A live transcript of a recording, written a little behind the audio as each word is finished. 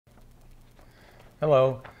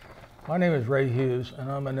Hello, my name is Ray Hughes,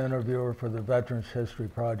 and I'm an interviewer for the Veterans History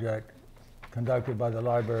Project conducted by the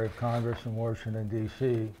Library of Congress in Washington,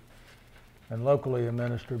 D.C., and locally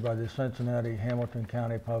administered by the Cincinnati-Hamilton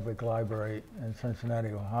County Public Library in Cincinnati,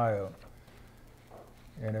 Ohio,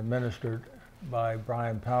 and administered by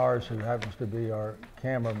Brian Powers, who happens to be our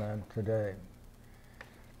cameraman today.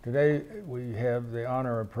 Today, we have the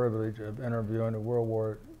honor and privilege of interviewing a World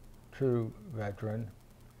War II veteran,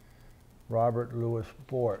 Robert Louis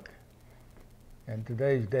Bork. And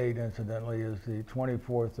today's date, incidentally, is the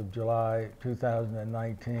 24th of July,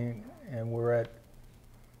 2019, and we're at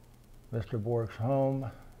Mr. Bork's home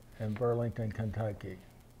in Burlington, Kentucky.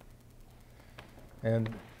 And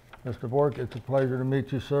Mr. Bork, it's a pleasure to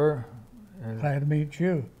meet you, sir. And glad to meet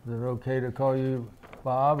you. is it okay to call you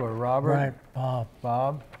Bob or Robert? Right, Bob.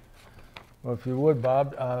 Bob? Well, if you would,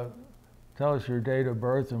 Bob, tell us your date of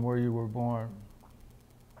birth and where you were born.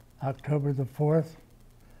 October the 4th,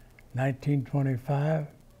 1925,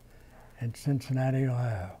 in Cincinnati,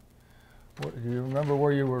 Ohio. Do you remember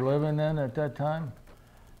where you were living then at that time?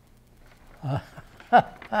 I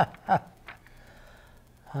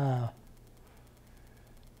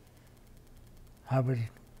was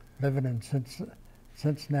living in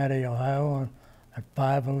Cincinnati, Ohio, at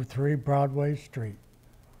 503 Broadway Street.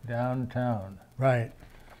 Downtown. Right.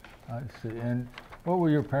 I see. And what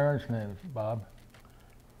were your parents' names, Bob?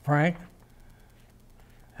 Frank,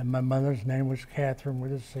 and my mother's name was Catherine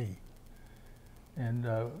with a C. And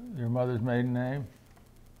your mother's maiden name?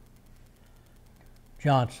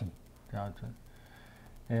 Johnson. Johnson.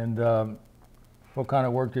 And what kind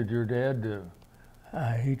of work did your dad do?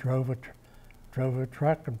 He drove a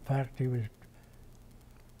truck. In fact, he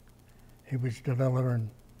was delivering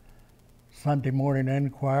Sunday morning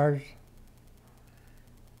enquiries,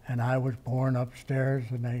 and I was born upstairs.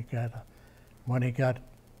 And when he got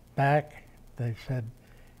back, they said,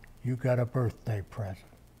 "You got a birthday present."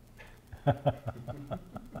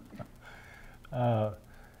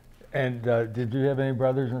 And did you have any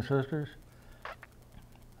brothers and sisters?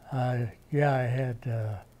 Yeah, I had.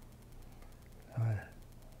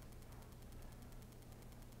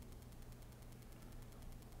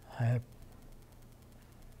 I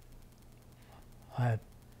had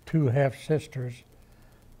two half sisters,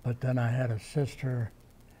 but then I had a sister,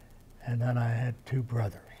 and then I had two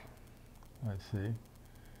brothers. I see.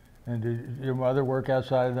 And did your mother work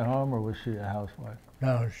outside of the home, or was she a housewife?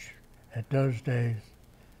 No, at those days,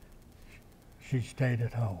 she stayed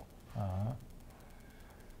at home. Uh-huh.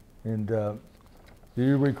 And do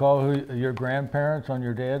you recall who your grandparents on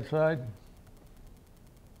your dad's side?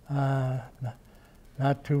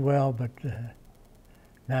 Not too well, but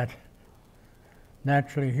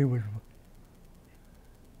naturally he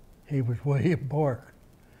was William Bork,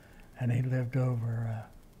 and he lived over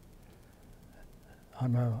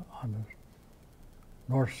on the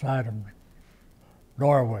north side of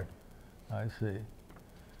Norwood. I see.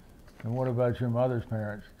 And what about your mother's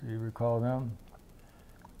parents? Do you recall them?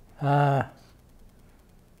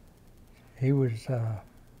 He was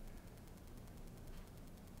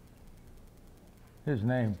His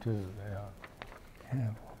name too.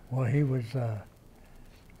 yeah, well, he was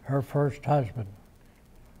her first husband.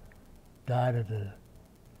 Died of the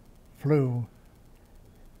flu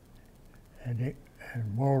in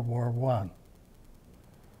World War I,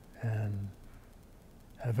 and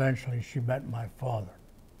eventually she met my father.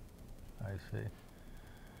 I see.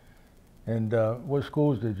 And what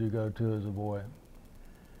schools did you go to as a boy?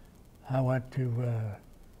 I went to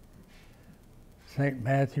St.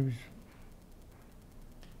 Matthew's,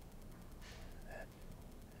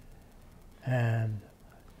 and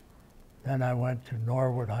then I went to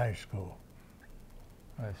Norwood High School.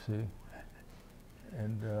 I see.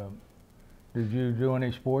 And did you do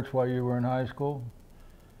any sports while you were in high school?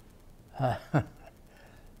 Yeah,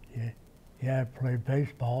 I played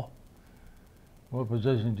baseball. What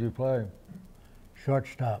position did you play?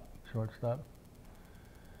 Shortstop. Shortstop.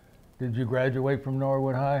 Did you graduate from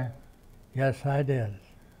Norwood High? Yes, I did.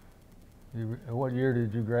 What year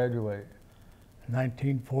did you graduate?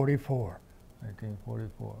 1944.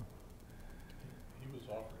 1944. He was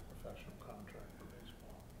offered a professional contract for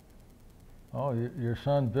baseball. Oh, your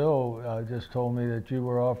son Bill just told me that you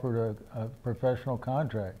were offered a professional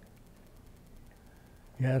contract.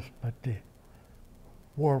 Yes, but the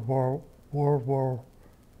World War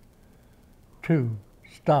II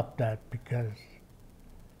stopped that because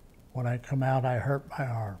when I come out, I hurt my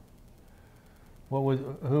arm.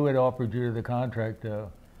 Who had offered you the contract,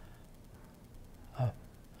 though?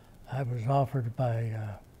 I was offered by,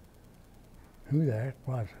 who the heck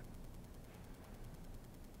was it?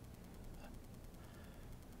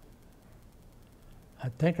 I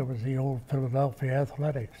think it was the old Philadelphia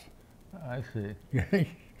Athletics. I see.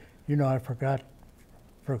 You know, I forgot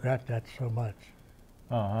that so much.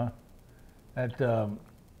 Uh-huh.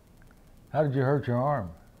 How did you hurt your arm?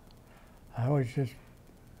 I was just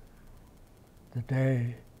the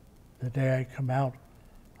day I come out,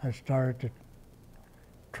 I started to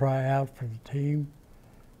try out for the team,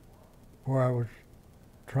 where I was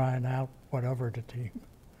trying out whatever the team.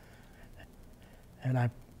 And I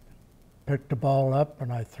picked the ball up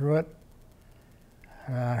and I threw it,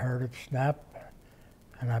 and I heard it snap,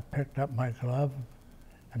 and I picked up my glove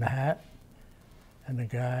and a hat, and the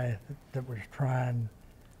guy that was trying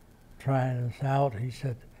us out, he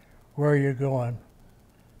said, "Where are you going?"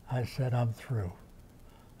 I said, "I'm through."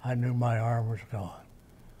 I knew my arm was gone.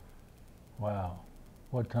 Wow.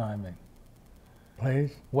 What timing.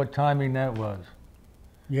 Please? What timing that was.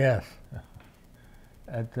 Yes.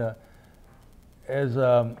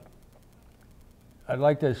 I'd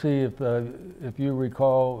like to see if you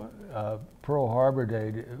recall Pearl Harbor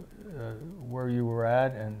Day, where you were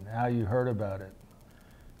at and how you heard about it.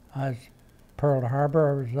 I was Pearl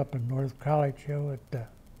Harbor. I was up in North College Hill at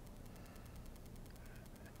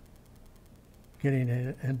getting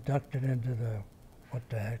inducted into the, what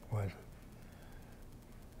the heck was it?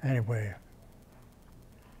 Anyway,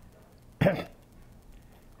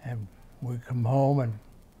 and we come home, and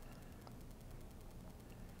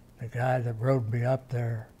the guy that rode me up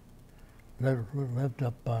there lived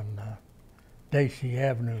up on Dacey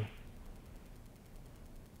Avenue,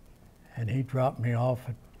 and he dropped me off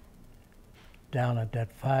down at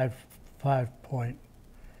that five point,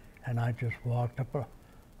 and I just walked up.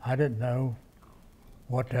 I didn't know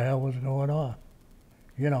what the hell was going on,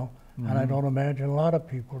 you know, and I don't imagine a lot of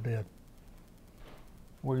people did.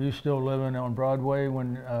 Were you still living on Broadway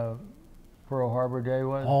when Pearl Harbor Day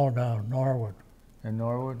was? Oh no, Norwood. In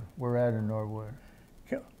Norwood? We're at in Norwood.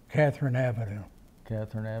 Catherine Avenue.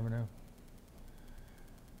 Catherine Avenue.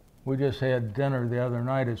 We just had dinner the other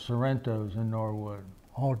night at Sorrento's in Norwood.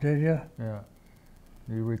 Oh, did you? Yeah.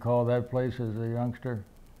 Do you recall that place as a youngster?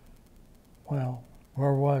 Well,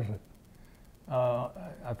 where was it?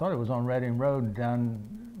 I thought it was on Reading Road down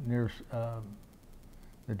near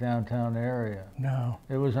the downtown area. No,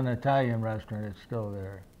 It was an Italian restaurant. It's still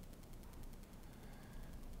there.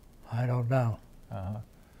 I don't know. Uh-huh.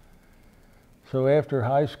 So after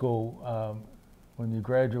high school, when you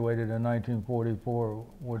graduated in 1944,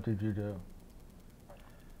 what did you do?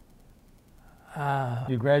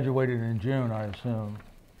 You graduated in June, I assume.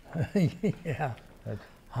 Yeah. That's,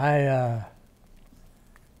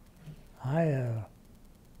 I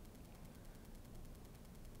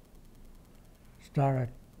started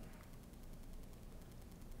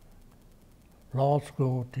law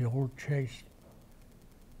school at the old Chase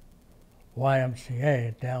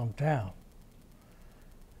YMCA downtown.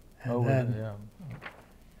 And then, yeah.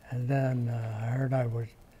 and then I heard I was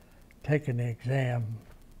taking the exam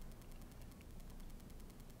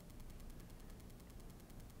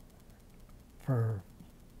for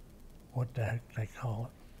what the heck they call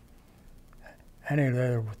it. Anyway,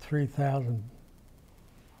 there were 3,000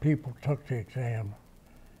 people took the exam,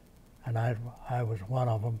 and I was one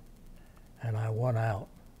of them, and I won out.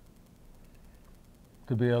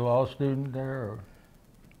 To be a law student there? Or?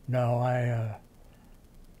 No,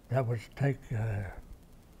 that was take a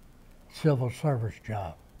civil service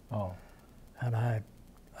job. Oh. And I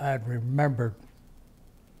had remembered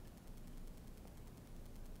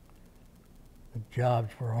the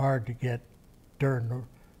jobs were hard to get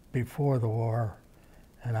before the war,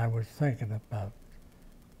 and I was thinking about.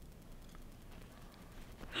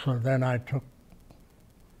 So then I took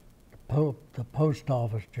the post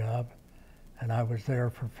office job, and I was there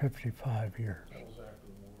for 55 years. That was after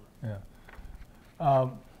the war. Yeah.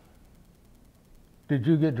 Did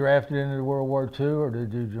you get drafted into World War II, or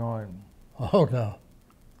did you join? Oh no,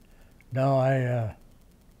 no, I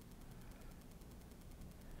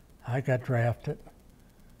got drafted,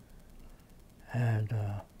 and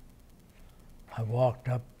I walked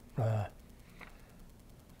up to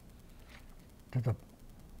the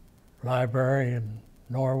library in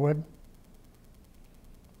Norwood,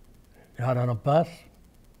 got on a bus.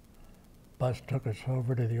 Bus took us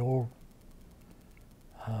over to the old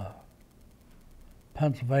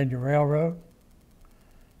Pennsylvania Railroad.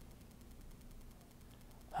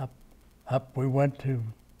 Up we went to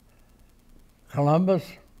Columbus.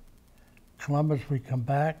 Columbus, we come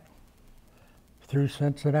back through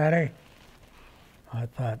Cincinnati. I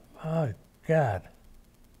thought, oh God.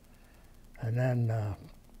 And then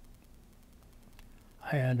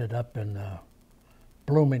I ended up in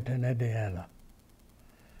Bloomington, Indiana.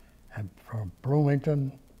 And from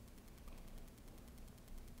Bloomington,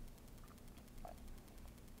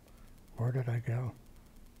 Where did I go?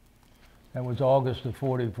 That was August of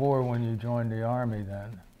 '44 when you joined the Army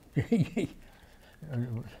then.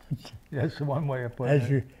 That's one way of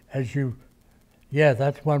putting it. Yeah,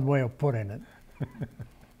 that's one way of putting it.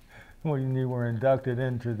 When you were inducted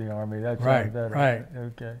into the Army, that's Right, better. right.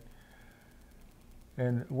 Okay.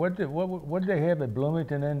 And what did they have at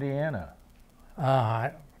Bloomington, Indiana?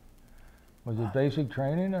 Was it basic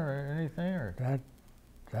training or anything? Or?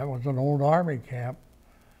 That was an old Army camp.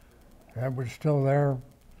 That was still there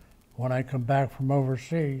when I come back from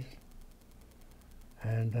overseas.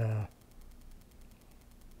 And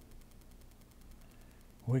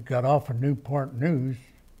we got off of Newport News,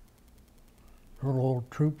 little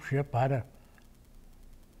old troop ship.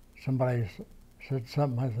 Somebody said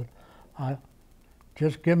something. I said,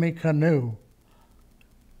 just give me canoe,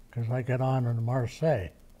 because I got on in Marseille.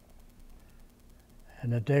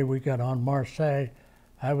 And the day we got on Marseille,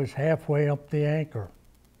 I was halfway up the anchor.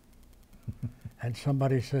 And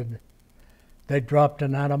somebody said, they dropped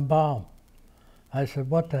an atom bomb. I said,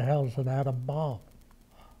 what the hell's an atom bomb?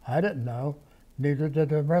 I didn't know. Neither did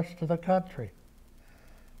the rest of the country.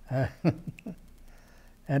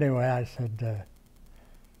 Anyway, I said,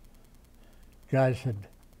 guy said,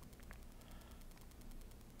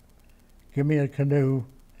 give me a canoe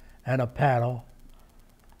and a paddle.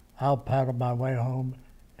 I'll paddle my way home.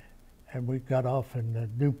 And we got off in the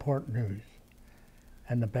Newport News.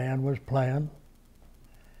 And the band was playing.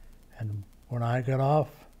 And when I got off,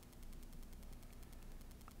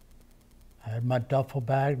 I had my duffel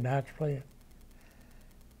bag naturally,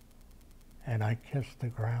 and I kissed the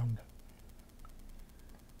ground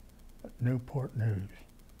at Newport News.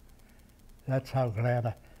 That's how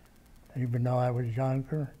glad even though I was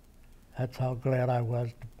younger, that's how glad I was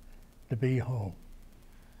to be home.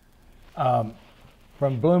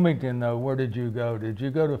 From Bloomington, though, where did you go? Did you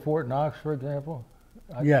go to Fort Knox, for example?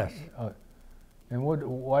 Yes. And what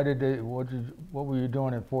were you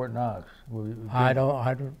doing at Fort Knox? I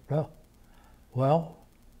don't know. Well,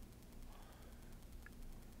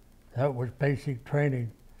 that was basic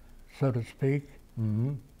training, so to speak.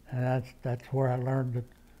 Mm-hmm. And that's where I learned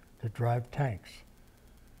to drive tanks.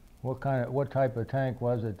 What type of tank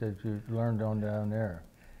was it that you learned on down there?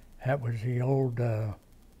 That was the old. Was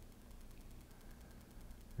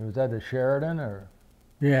that a Sheridan or?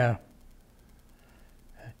 Yeah.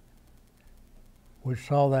 We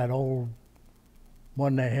saw that old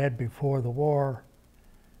one they had before the war,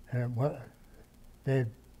 and they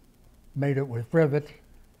made it with rivets,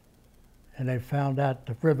 and they found out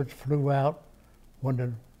the rivets flew out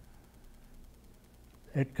when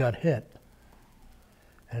it got hit.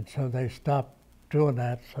 And so they stopped doing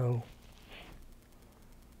that, so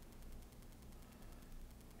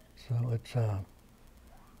it's,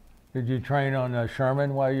 Did you train on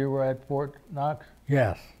Sherman while you were at Fort Knox?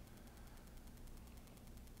 yes.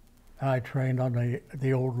 I trained on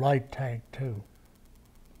the old light tank too.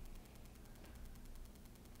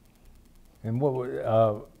 And what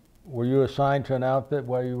were you assigned to an outfit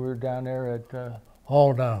while you were down there at?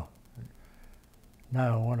 Oh no.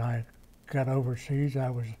 No, when I got overseas,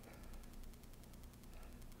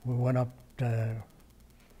 we went up to,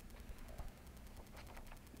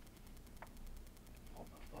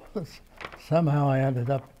 somehow I ended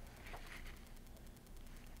up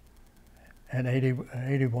in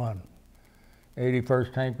 81.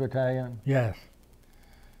 81st Tank Battalion? Yes.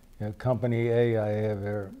 Yeah, Company A I have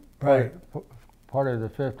there. Right. Part of the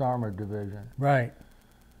 5th Armored Division. Right.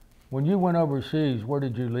 When you went overseas, where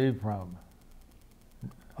did you leave from?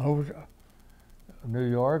 New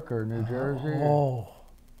York or New Jersey?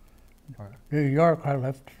 New York I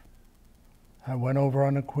left. I went over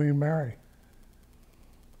on the Queen Mary.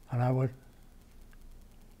 And I was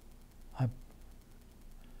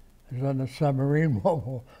on the submarine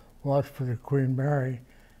watch for the Queen Mary.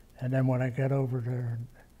 And then when I got over there,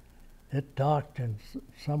 it docked in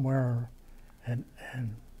somewhere in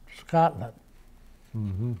Scotland.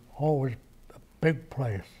 Mm-hmm. Oh, it was a big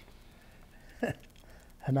place.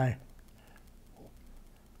 And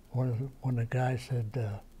when the guy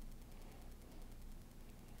said,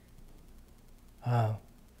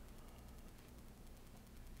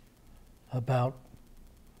 about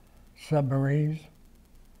submarines,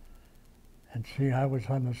 and see, I was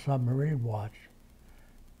on the submarine watch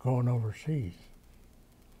going overseas.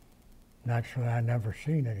 Naturally, I never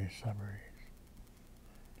seen any submarines.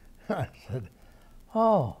 I said,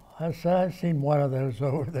 oh, I've seen one of those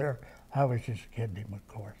over there. I was just kidding him, of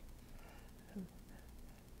course.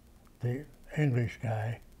 The English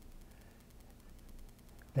guy,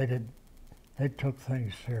 they took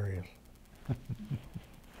things serious.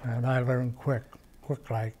 And I learned quick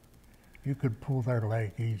like, you could pull their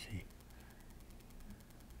leg easy.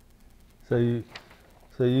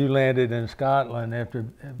 So you landed in Scotland after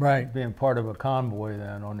Right. being part of a convoy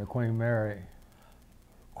then on the Queen Mary.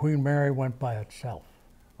 Queen Mary went by itself.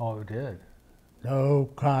 Oh, it did. No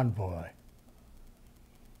convoy.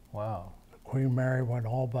 Wow. The Queen Mary went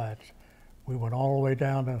all by itself. We went all the way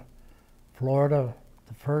down to Florida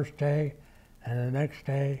the first day, and the next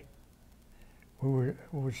day it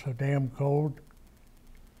was so damn cold.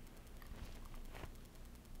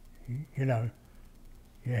 You know,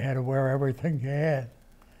 you had to wear everything you had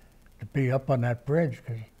to be up on that bridge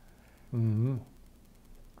because Mm-hmm.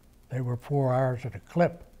 they were 4 hours at a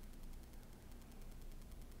clip.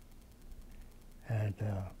 And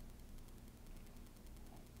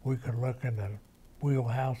we could look in the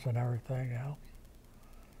wheelhouse and everything else.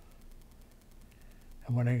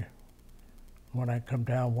 And when I come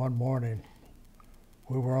down one morning,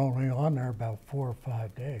 we were only on there about 4 or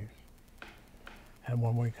 5 days. And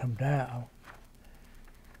when we come down,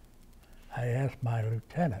 I asked my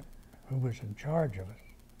lieutenant, who was in charge of us,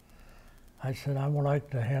 I said, I would like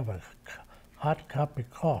to have a hot cup of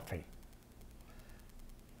coffee.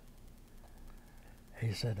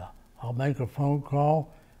 He said, I'll make a phone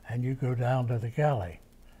call and you go down to the galley.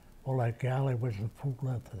 Well, that galley was the full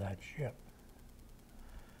length of that ship.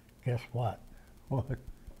 Guess what? What?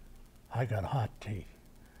 I got hot tea.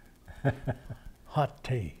 Hot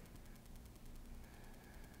tea.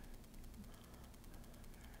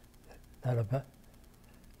 That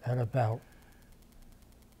about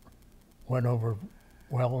went over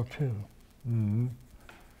well too. Mm-hmm.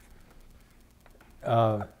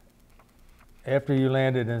 After you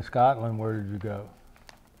landed in Scotland, where did you go?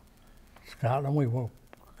 Scotland, we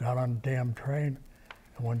got on the damn train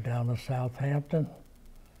and went down to Southampton.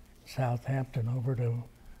 Southampton over to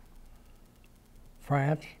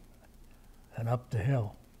France and up the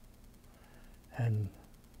hill. And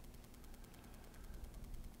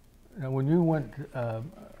Now, when you went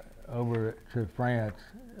over to France,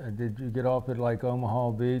 did you get off at like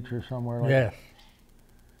Omaha Beach or somewhere like yes.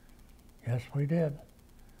 Yes, we did.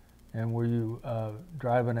 And were you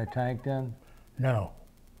driving a tank then? No.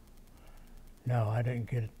 No, I didn't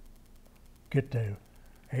get to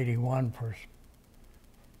 81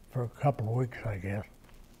 for a couple of weeks, I guess.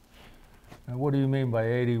 And what do you mean by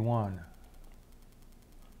 81?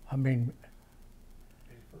 I mean,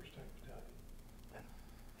 81st Tank Battalion.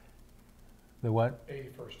 The what?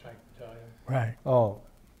 81st Tank Battalion. right. Oh,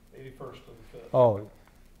 81st of the 5th. oh,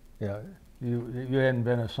 yeah. You hadn't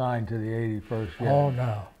been assigned to the 81st yet. Oh,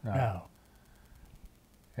 no, No. no.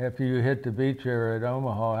 After you hit the beach area at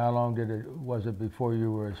Omaha, how long was it before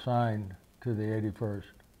you were assigned to the 81st?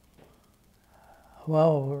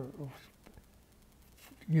 Well,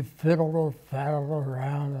 you fiddle or faddle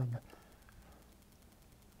around, and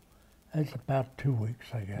it's about 2 weeks,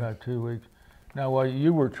 I guess. About 2 weeks. Now, while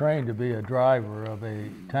you were trained to be a driver of a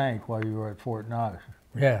tank while you were at Fort Knox,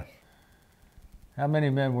 Yes. how many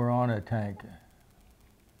men were on a tank?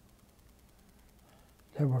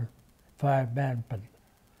 There were 5 men, but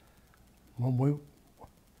when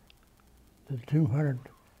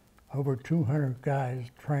over 200 guys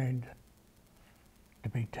trained to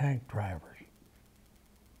be tank drivers.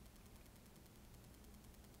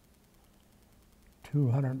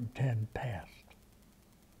 210 passed.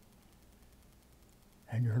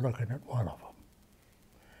 And you're looking at one of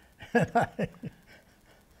them.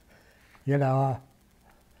 You know,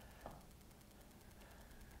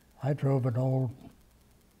 I drove an old,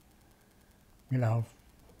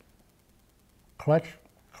 clutch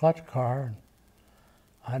car, and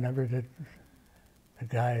I never did. The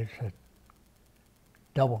guy said,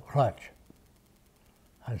 double clutch.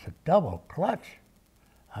 I said, double clutch?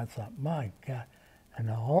 I thought, my God. And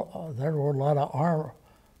there were a lot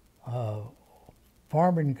of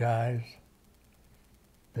farming guys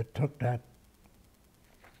that took that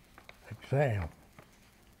exam,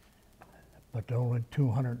 but only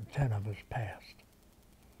 210 of us passed.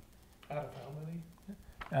 Out of how many?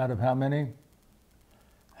 Out of how many?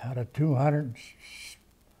 Out of 200,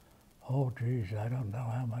 oh geez, I don't know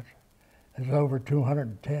how much. It's over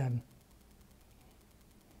 210.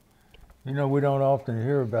 You know, we don't often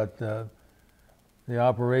hear about the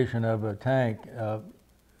operation of a tank.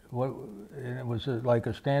 Was it like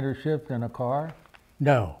a standard shift in a car?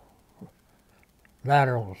 No,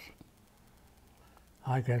 laterals.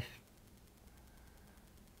 I guess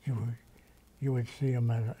you would see them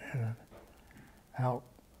out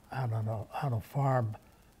on a farm,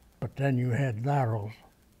 but then you had laterals,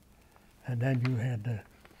 and then you had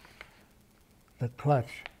the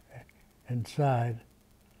clutch inside,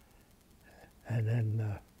 and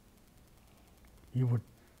then you would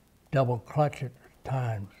double clutch it at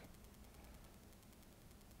times.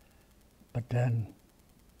 But then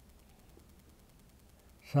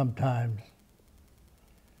sometimes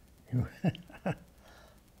you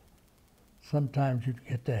sometimes you'd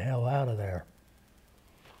get the hell out of there.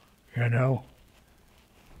 You know?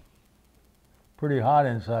 Pretty hot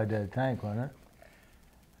inside that tank, wasn't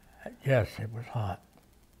it? Yes, it was hot.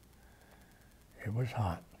 It was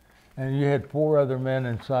hot. And you had 4 other men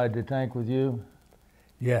inside the tank with you?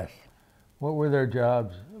 Yes. What were their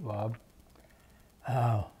jobs, Bob?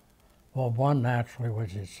 Well, one actually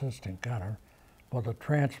was the assistant gunner. Well, the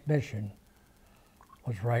transmission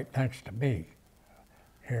was right next to me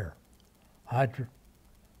here. I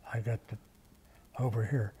got the over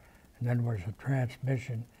here, and then there was a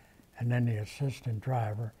transmission, and then the assistant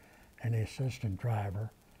driver, and the assistant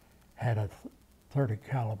driver had a 30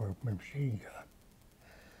 caliber machine gun.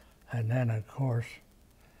 And then, of course,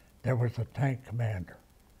 there was a tank commander.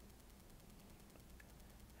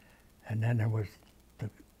 And then there was the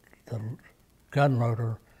gun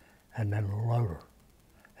loader, and then the loader.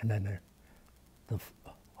 And then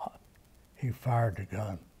he fired the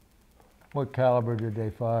gun. What caliber did they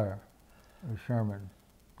fire? A Sherman.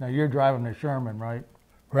 Now you're driving a Sherman, right?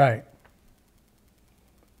 Right.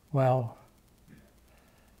 Well,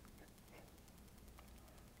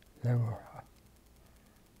 they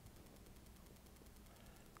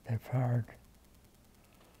fired.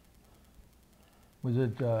 Was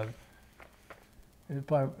it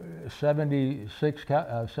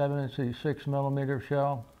 76 millimeter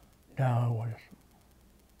shell? No,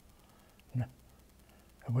 it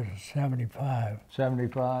was a 75.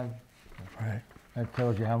 75? Right. That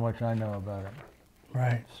tells you how much I know about it.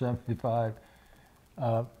 Right. 75.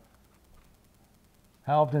 How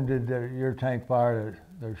often did your tank fire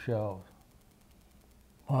their shells?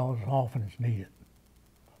 Well, as often as needed,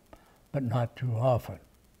 but not too often.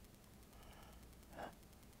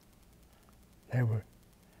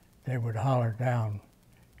 They would holler down,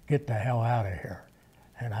 "Get the hell out of here,"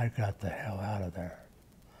 and I got the hell out of there.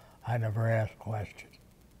 I never asked questions.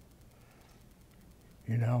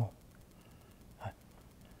 You know,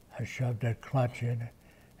 I shoved that clutch in,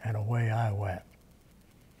 and away I went.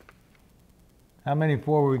 How many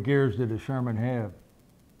forward gears did a Sherman have?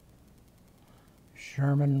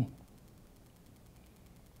 Sherman,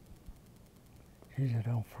 geez, I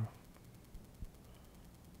don't.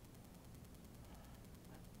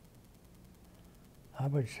 I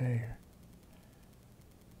would say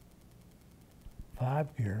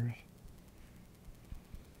 5 gears,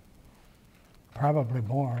 probably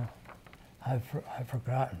more. I've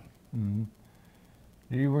forgotten. Mm-hmm.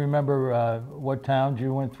 Do you remember what towns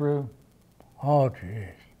you went through? Oh,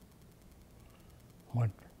 geez.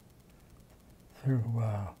 Went through,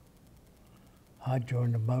 I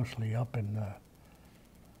joined them mostly up in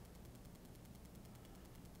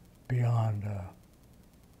beyond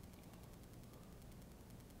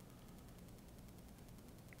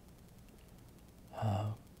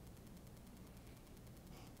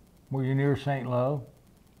Were you near St. Lo?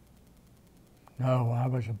 no, I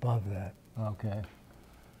was above that. Okay.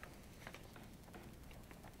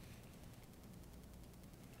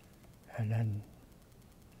 And then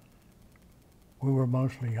we were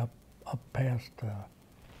mostly up past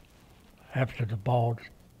after the bulge,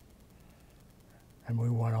 and we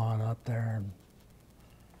went on up there,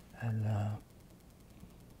 and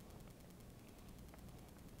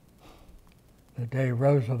the day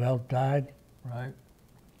Roosevelt died, Right.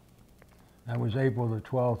 That was April the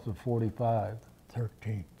 12th of 45.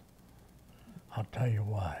 13th. I'll tell you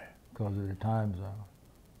why. Because of the time zone.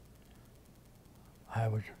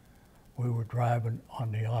 We were driving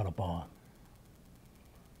on the Autobahn,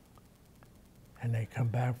 and they come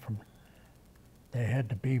back from, they had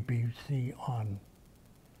the BBC on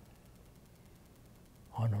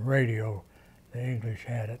the radio, the English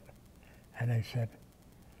had it, and they said,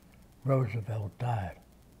 Roosevelt died.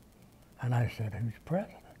 And I said, who's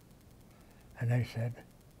president? And they said,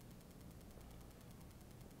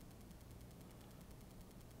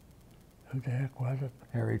 who the heck was it?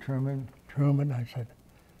 Harry Truman? Truman. I said,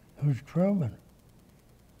 who's Truman?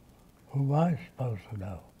 Who am I supposed to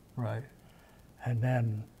know? Right. And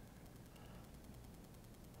then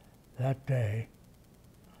that day,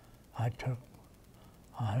 I took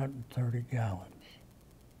 130 gallons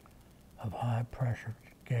of high pressure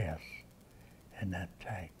gas in that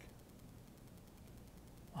tank.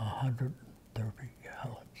 130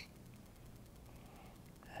 gallons.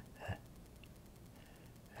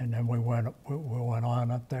 And then we went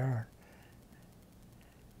on up there,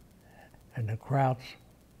 and the Krauts,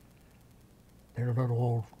 their little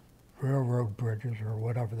old railroad bridges or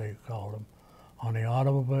whatever they called them, on the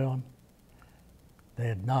automobile, they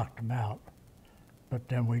had knocked them out. But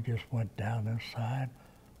then we just went down this side,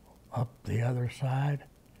 up the other side,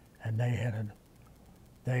 and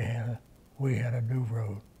we had a new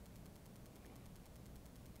road.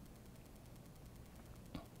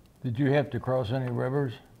 Did you have to cross any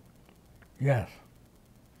rivers? Yes.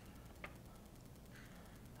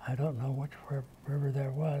 I don't know which river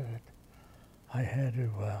there was. I had to,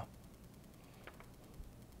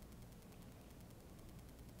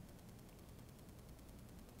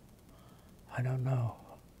 I don't know.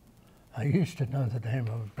 I used to know the name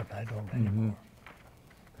of it, but I don't anymore.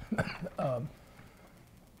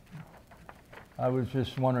 I was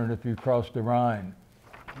just wondering if you crossed the Rhine.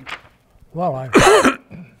 Well, I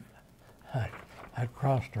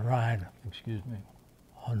crossed the Rhine Excuse me.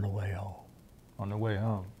 on the way home. On the way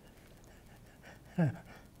home. If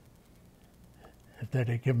they'd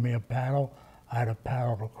have given me a paddle, I'd have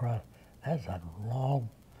paddled across. That's a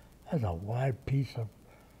wide piece of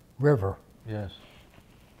river. Yes.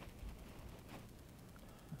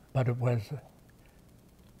 But it was,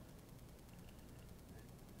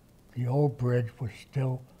 the old bridge was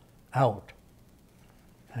still out,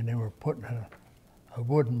 and they were putting a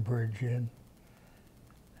wooden bridge in,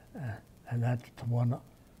 and that's the one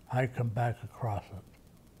I come back across it.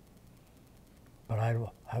 But I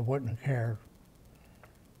wouldn't care.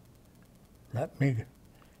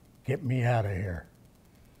 Get me out of here.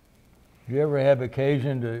 Do you ever have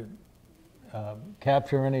occasion to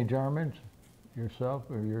capture any Germans yourself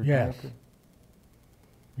or your Yes. captain?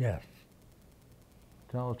 Yes.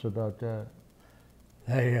 Tell us about that.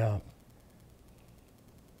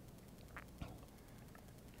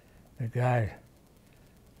 The guy,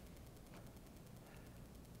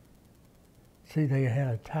 see, they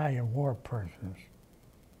had Italian war prisoners,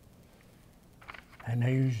 and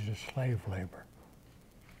they used the slave labor.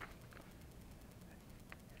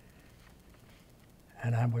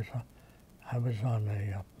 And I was on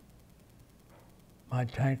the, my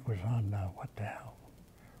tank was on the, what the hell,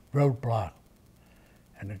 roadblock.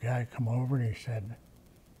 And the guy come over and he said,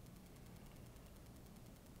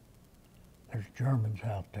 "There's Germans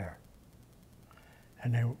out there."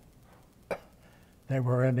 And they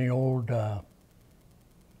were in the old,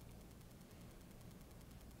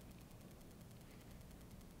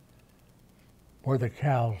 where the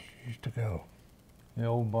cows used to go. The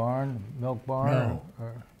old barn, milk barn? No.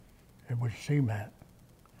 Or It was cement.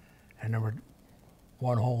 And there were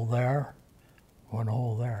one hole there, one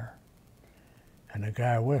hole there. And the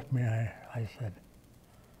guy with me, I said,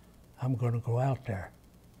 "I'm going to go out there."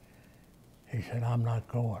 He said, "I'm not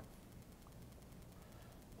going."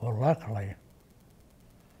 Well, luckily,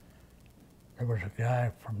 there was a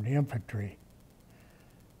guy from the infantry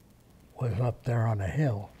was up there on the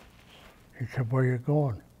hill. He said, "Where you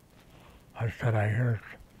going?" I said, "I hear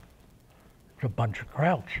it's a bunch of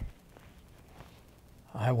Krauts."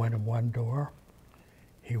 I went in one door.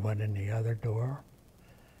 He went in the other door.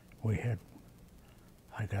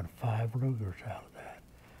 I got 5 Lugers out of that.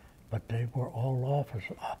 But they were all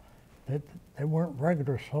officers. They weren't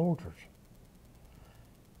regular soldiers.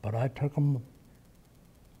 But I took them,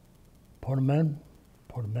 put them in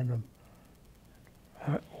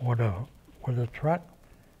with a truck,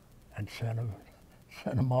 and sent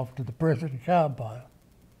them off to the prison compound.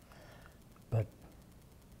 But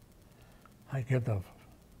I give the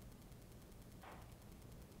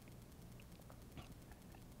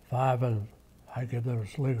 5 I give those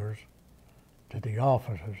Lugers to the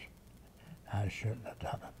officers. I shouldn't have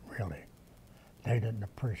done it, really. They didn't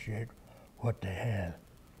appreciate what they had.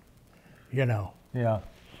 You know. yeah.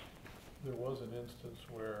 There was an instance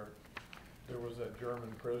where there was that German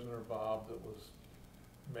prisoner, Bob, that was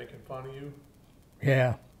making fun of you.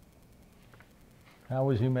 Yeah. How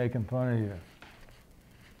was he making fun of you?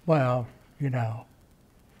 Well, you know,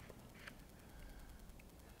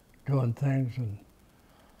 doing things, and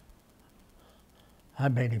I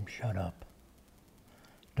made him shut up.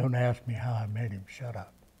 Don't ask me how I made him shut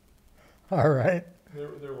up. All right? There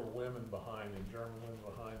were women behind him, German women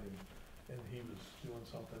behind him, and he was doing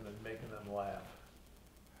something and making them laugh.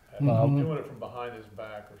 Doing it from behind his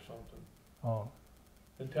back or something. Oh,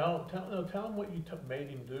 And tell him what you made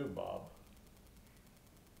him do, Bob.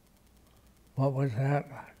 What was that?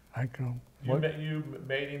 I can. You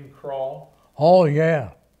made him crawl. Oh,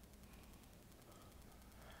 yeah.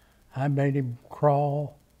 I made him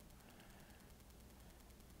crawl,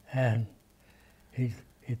 and he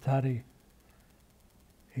thought he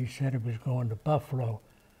said he was going to Buffalo,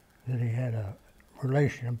 that he had a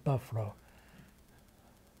relation in Buffalo.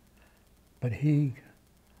 But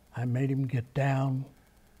I made him get down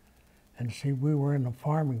and see we were in the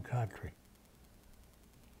farming country.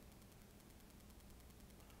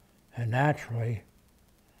 And naturally,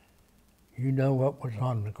 you know what was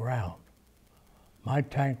on the ground. My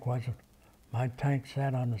tank wasn't. My tank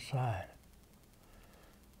sat on the side.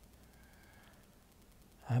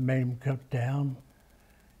 I made him come down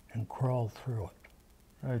and crawl through it.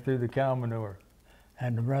 Right through the cow manure.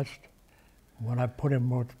 And the rest, when I put him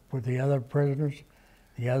with the other prisoners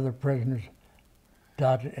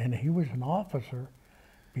dodged, and he was an officer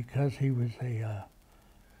because he was a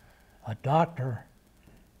doctor.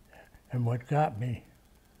 And what got me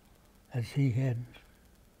is he had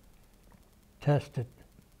tested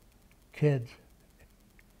kids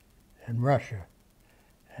in Russia,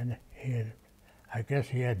 and I guess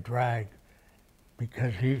he had drag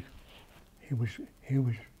because he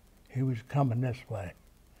was coming this way,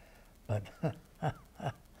 but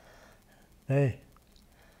they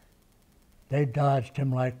dodged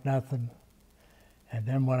him like nothing, and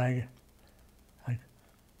then when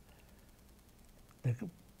the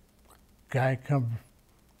guy come,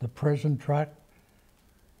 the prison truck,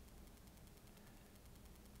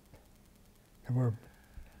 there were a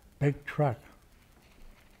big truck,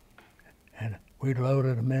 and we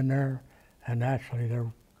loaded them in there, and actually there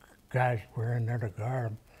were guys were in there to guard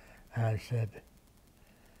them, and I said,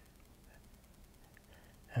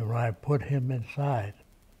 and when I put him inside,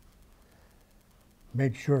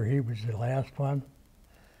 made sure he was the last one,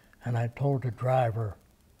 and I told the driver,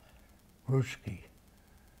 Ruski,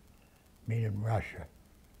 meaning Russia.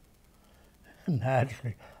 And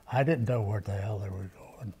naturally, I didn't know where the hell they were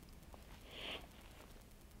going.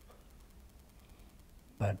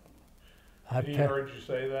 But He heard you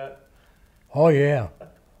say that? oh yeah,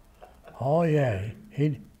 oh yeah.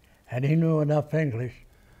 He knew enough English.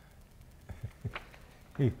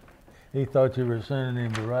 He thought you were sending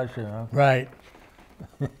him to Russia, huh? Right,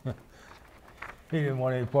 He didn't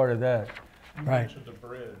want any part of that. You Right. mentioned the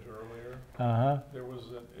bridge earlier. Uh-huh. There was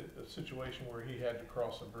a situation where he had to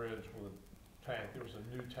cross a bridge with a tank. There was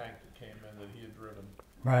a new tank that came in that he had driven.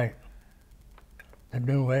 right. The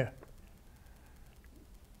new way.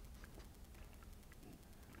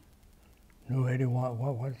 New 81,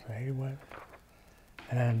 what was it, 81?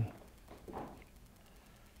 And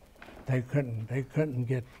they couldn't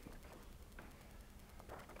get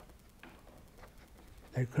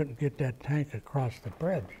that tank across the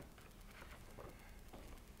bridge.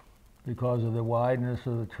 Because of the wideness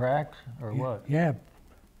of the tracks, or what? Yeah.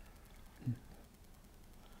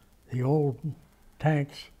 The old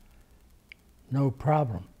tanks, no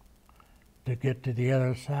problem to get to the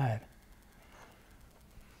other side.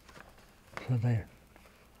 So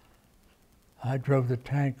I drove the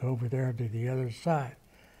tank over there to the other side.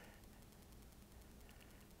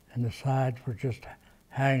 And the sides were just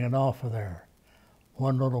hanging off of there.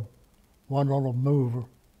 One little mover,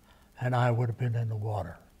 and I would have been in the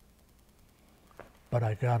water. But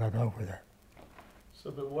I got it over there.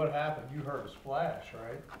 So, but what happened? You heard a splash,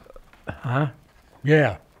 right? Huh?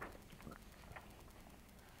 Yeah.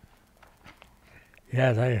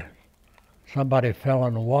 Yeah, somebody fell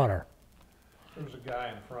in the water. There was a guy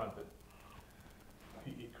in front that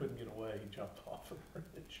he couldn't get away. He jumped off the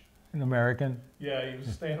bridge. An American? Yeah, he was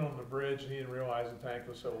standing on the bridge and he didn't realize the tank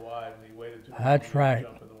was so wide and he waited too long That's to right.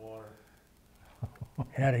 jump in the water.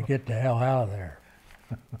 Had to get the hell out of there.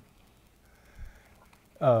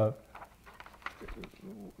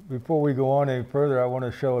 Before we go on any further, I want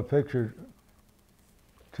to show a picture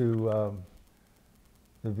to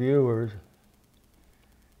the viewers.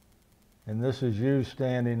 And this is you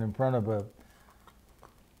standing in front of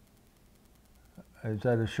is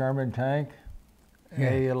that a Sherman tank?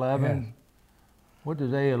 Yes, A11? yes. What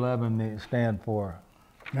does A11 stand for?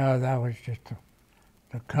 No, that was just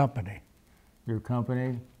the company. Your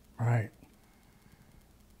company? Right.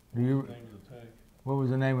 Do you? Name of the tank. What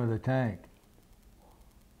was the name of the tank?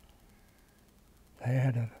 They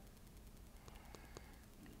had a.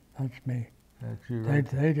 That's me. That's you, right?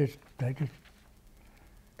 They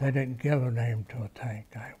didn't give a name to a tank.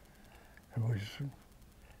 It was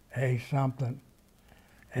A something.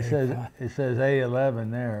 It says A11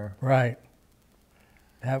 there. Right.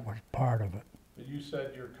 That was part of it. But you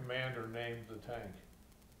said your commander named the tank.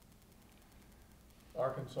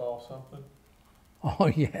 Arkansas something? Oh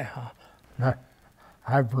yeah.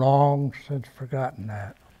 I've long since forgotten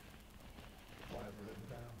that. Why have it written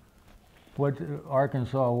down? What,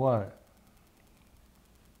 Arkansas what?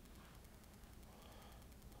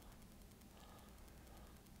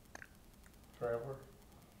 Traveler?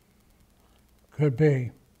 Could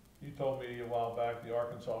be. You told me a while back the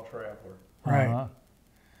Arkansas Traveler. Right. Uh-huh.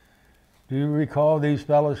 Do you recall these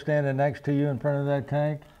fellows standing next to you in front of that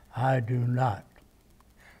tank? I do not.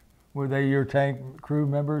 Were they your tank crew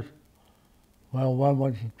members? Well, one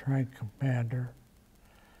was the tank commander,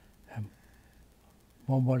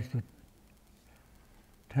 One was the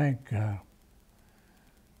tank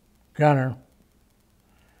gunner,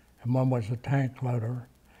 and one was the tank loader.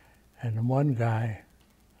 And the one guy,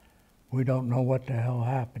 we don't know what the hell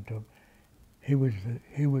happened to him. He was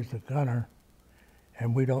the gunner,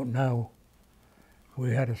 and we don't know. We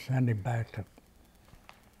had to send him back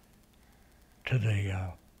to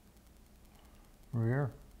the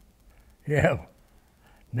Rear? yeah.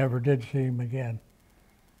 Never did see him again.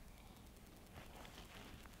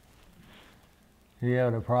 He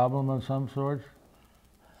had a problem of some sort?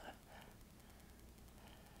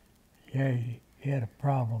 Yeah, he had a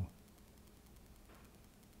problem.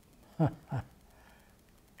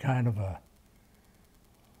 Kind of a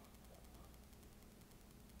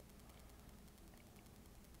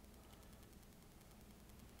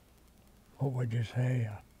what would you say?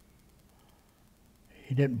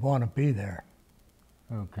 He didn't want to be there.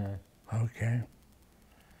 Okay. Okay.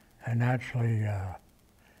 And actually,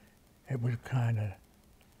 it was kind of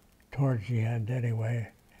towards the end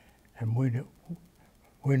anyway, and we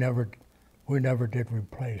never did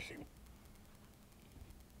replace him.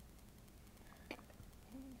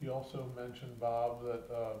 You also mentioned, Bob, that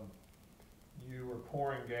you were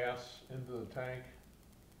pouring gas into the tank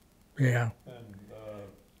Yeah. and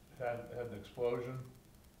had an explosion.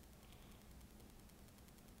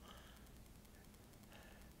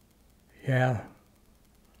 Yeah.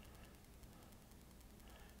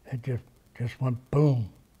 It just went boom.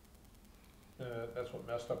 That's what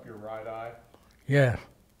messed up your right eye. Yes.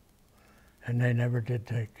 And they never did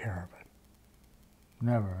take care of it.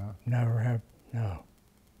 Never, huh? Never have, no.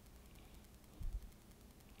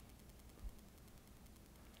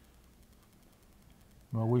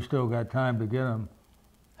 Well, we still got time to get him.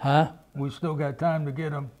 Huh? We still got time to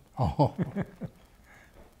get him. Oh.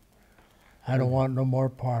 I don't want no more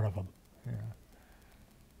part of them.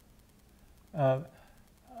 Yeah.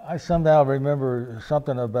 I somehow remember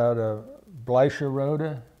something about a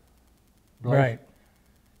Bleischerode. Right,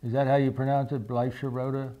 Is that how you pronounce it,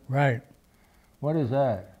 Bleischerode? right. What is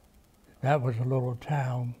that? That was a little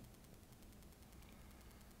town.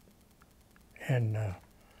 And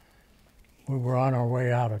we were on our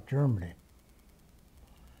way out of Germany.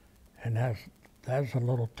 And that's a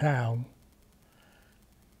little town.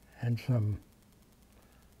 And some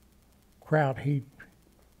crowd, he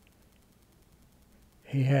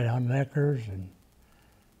had on knickers and,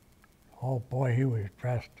 oh boy, he was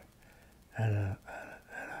dressed in a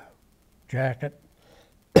jacket.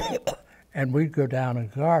 And we'd go down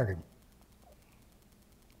and guard him,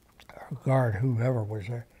 or guard whoever was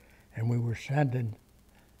there. And we were sending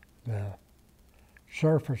the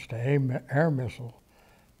surface to air missile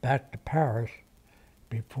back to Paris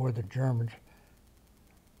before the Germans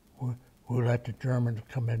would let the Germans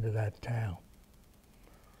come into that town.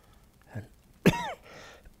 And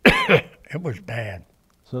it was bad.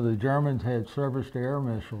 So the Germans had surface-to-air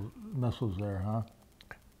missiles there, huh?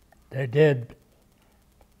 They did,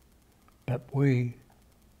 but we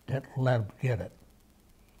didn't let them get it.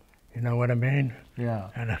 You know what I mean? Yeah.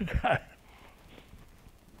 And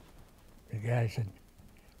the guy said,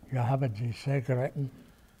 "You haben Sie Zigaretten?"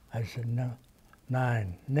 I said, "No,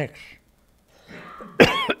 nein, nix."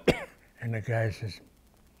 And the guy says,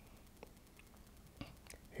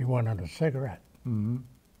 he wanted a cigarette. Mm-hmm.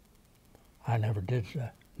 I never did,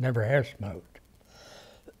 never have smoked.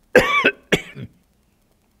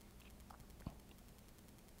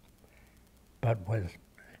 But was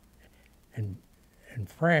in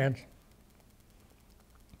France,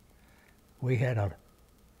 we had a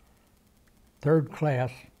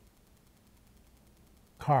third-class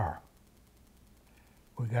car.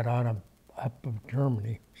 We got on up of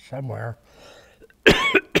Germany somewhere,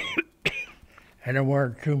 and there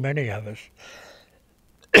weren't too many of us.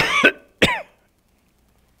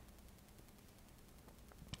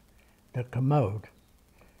 The commode,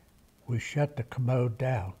 we shut the commode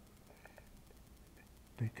down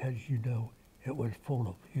because, you know, it was full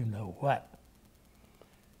of you know what.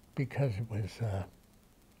 Because it was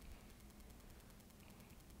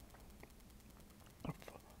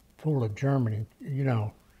full of Germany, you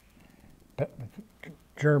know,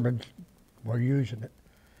 Germans were using it.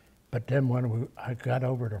 But then when I got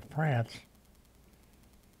over to France,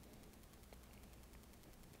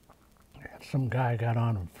 some guy got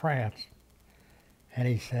on in France, and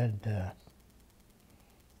he said,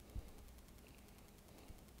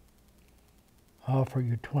 "I'll offer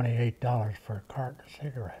you $28 for a carton of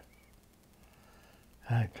cigarettes."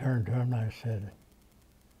 And I turned to him and I said,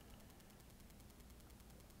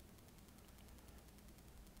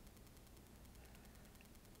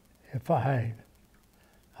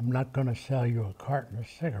 I'm not going to sell you a carton of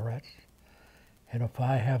cigarettes And if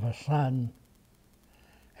I have a son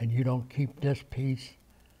and you don't keep this peace,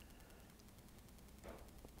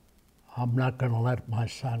 I'm not going to let my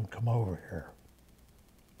son come over here.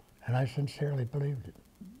 And I sincerely believed it.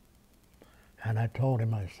 And I told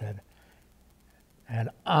him, I said, and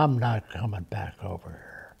I'm not coming back over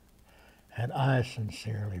here. And I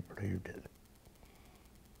sincerely believed it.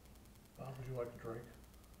 Bob, would you like a drink?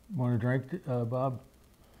 Want a drink, Bob?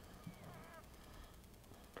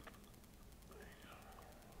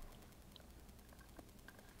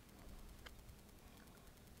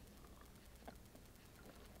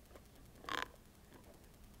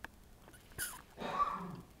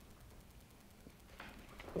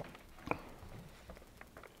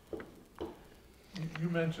 You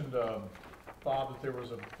mentioned, Bob, that there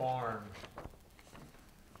was a barn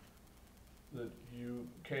that you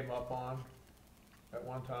came up on at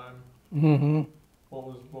one time. Mm-hmm. What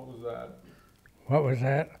was that? What was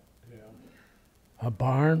that? Yeah. A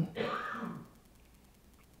barn?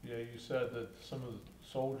 Yeah, you said that some of the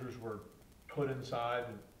soldiers were put inside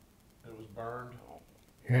and it was burned.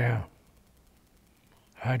 Yeah.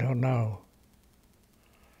 I don't know.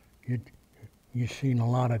 You seen a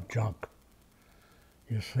lot of junk.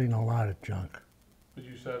 You've seen a lot of junk. But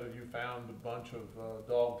you said that you found a bunch of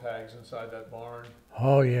dog tags inside that barn.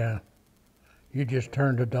 Oh yeah. You just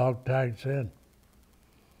turned the dog tags in.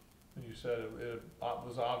 And you said it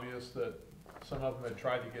was obvious that some of them had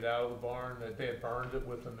tried to get out of the barn, that they had burned it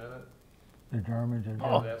with them in it. The Germans and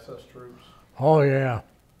The SS troops. Oh yeah.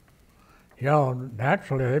 Yeah,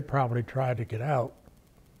 naturally they probably tried to get out.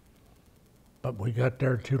 But we got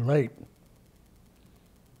there too late.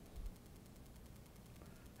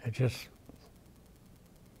 It just,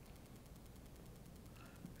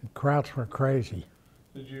 the Krauts were crazy.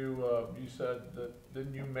 Did you, you said that,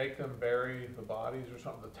 didn't you make them bury the bodies or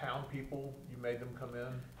something? The town people, you made them come in?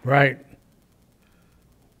 Right.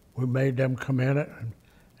 We made them come in it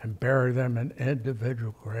and bury them in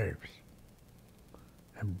individual graves.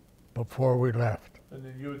 And before we left. And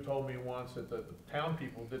then you had told me once that the town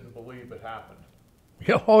people didn't believe it happened.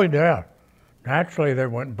 Yeah, oh yeah. Naturally they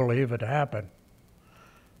wouldn't believe it happened.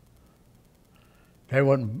 They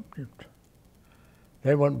wouldn't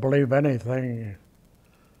believe anything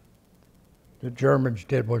the Germans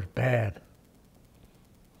did was bad.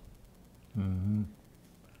 Mm-hmm.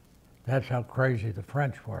 That's how crazy the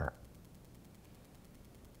French were.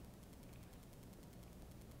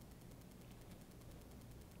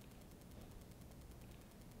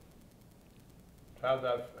 How's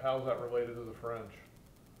that related to the French?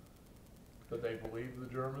 That they believed the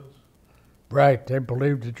Germans? Right, they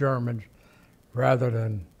believed the Germans rather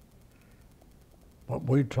than what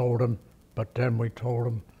we told them, but then we told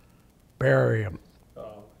them, bury them.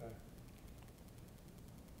 Oh, okay.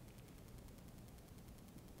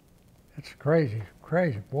 It's crazy,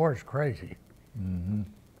 crazy. War's crazy. Mm-hmm.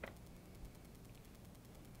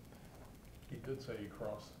 He did say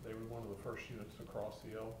they were one of the first units to cross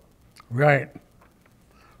the Elbe. Right.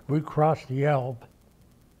 We crossed the Elbe,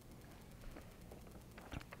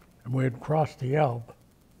 and we had crossed the Elbe,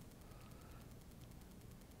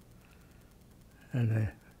 and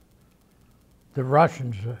the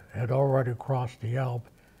Russians had already crossed the Elbe,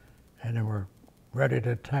 and they were ready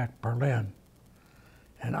to attack Berlin.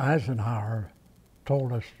 And Eisenhower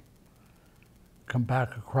told us, come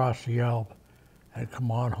back across the Elbe and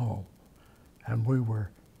come on home. And we were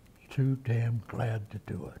too damn glad to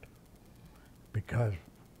do it, because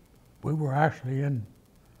we were actually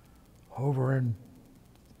over in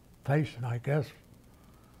facing, I guess,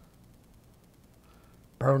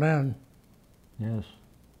 Berlin. Yes.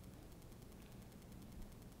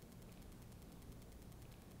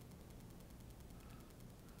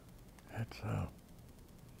 That's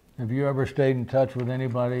Have you ever stayed in touch with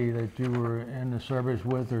anybody that you were in the service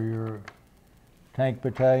with, or your tank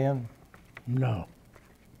battalion? no,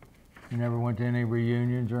 You never went to any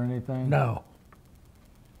reunions or anything? no.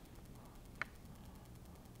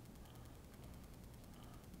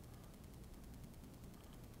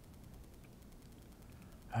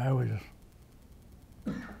 I was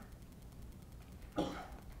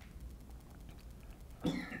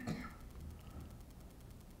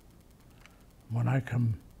when I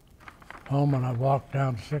come home and I walk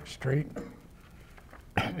down 6th Street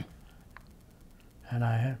and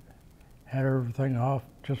I had everything off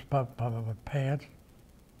just by my pants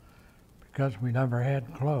because we never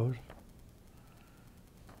had clothes.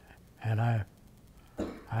 And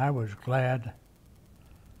I was glad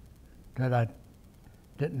that I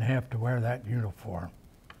didn't have to wear that uniform.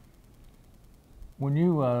 When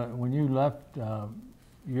you left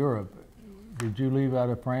Europe, did you leave out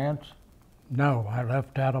of France? No, I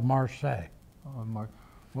left out of Marseille. Oh,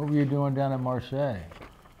 what were you doing down in Marseille?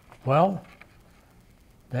 Well,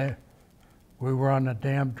 we were on the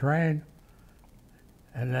damn train,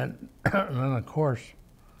 and then, and then of course,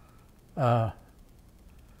 the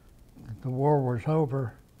war was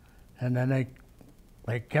over, and then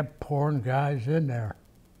they kept pouring guys in there.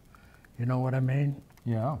 You know what I mean?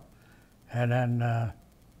 Yeah. And then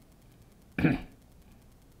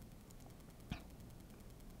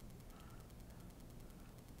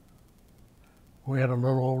we had a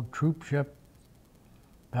little old troop ship,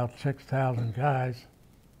 about 6,000 guys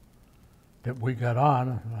that we got on.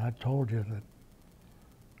 And I told you that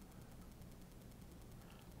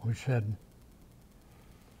we said,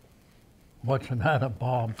 what's an atom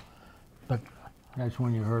bomb? But That's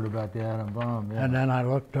when you heard about the atom bomb, yeah. and then I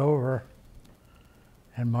looked over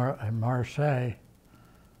in Marseille.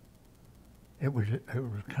 It was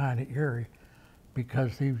kind of eerie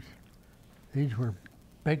because these were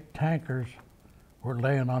big tankers were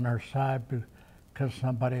laying on their side because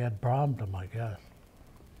somebody had bombed them, I guess.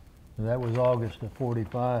 That was August of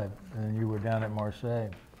 '45, and you were down at Marseille.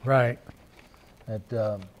 Right.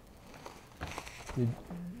 Did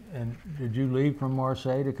you leave from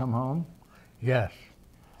Marseille to come home? Yes.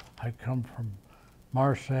 I come from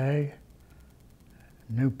Marseille,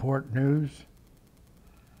 Newport News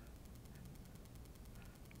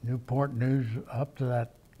up to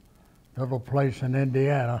that little place in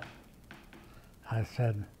Indiana. I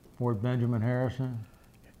said, Fort Benjamin Harrison?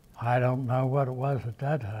 I don't know what it was at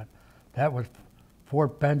that time. That was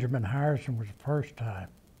Fort Benjamin Harrison was the first time.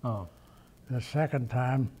 Oh. The second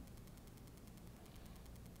time,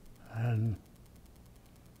 and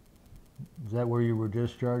Is that where you were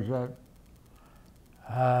discharged at?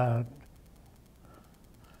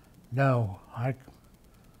 no,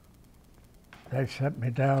 they sent me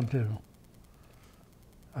down to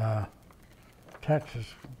Texas,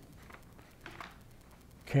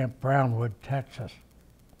 Camp Brownwood, Texas,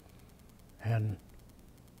 and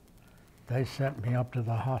they sent me up to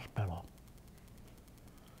the hospital.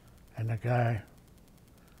 And the guy,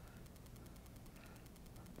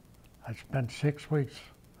 I spent 6 weeks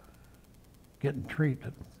getting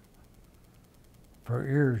treated for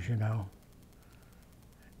ears, you know.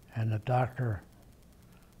 And the doctor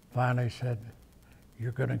finally said,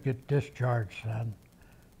 you're going to get discharged, son.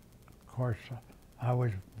 Of course, I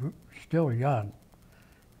was still young.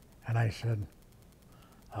 And I said,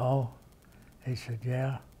 oh? He said,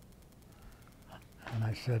 yeah. And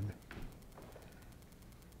I said,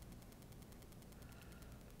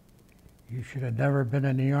 you should have never been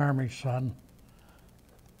in the Army, son,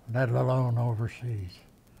 let alone overseas,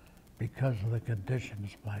 because of the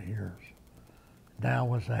conditions of my ears. Now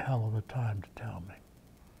was a hell of a time to tell me.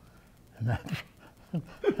 And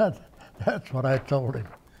that's what I told him.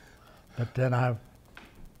 But then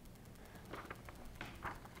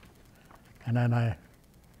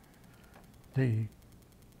the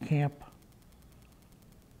camp,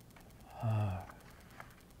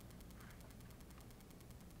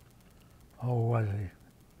 was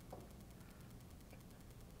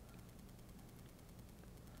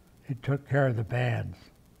he took care of the bands.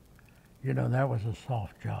 You know, that was a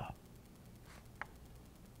soft job.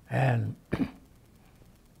 And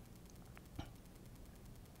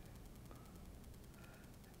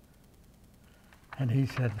and he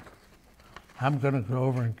said, I'm going to go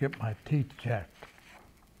over and get my teeth checked.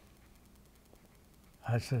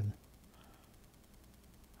 I said,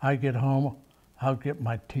 I get home, I'll get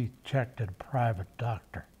my teeth checked at a private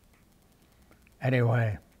doctor.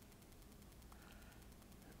 Anyway,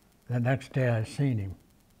 the next day I seen him,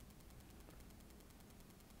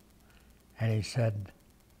 and he said,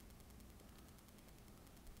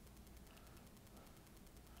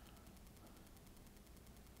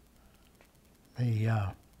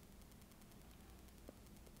 the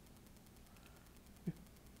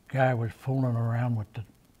guy was fooling around with the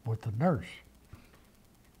nurse,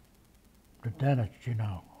 the dentist, you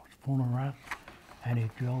know, was fooling around, and he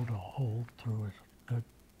drilled a hole through his good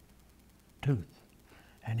tooth,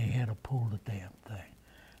 and he had to pull the damn thing.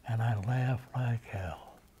 And I laughed like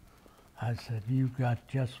hell. I said, you got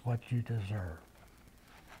just what you deserve.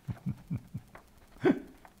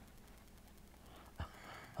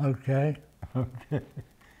 Okay? Okay.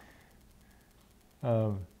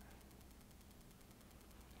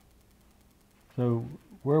 So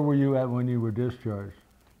where were you at when you were discharged?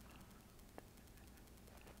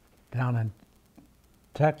 Down in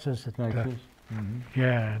Texas. Texas? Mm-hmm.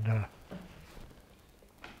 Yeah, and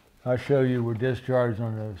I show you were discharged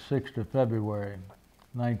on the 6th of February,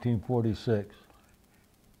 1946.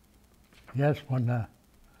 yes, when the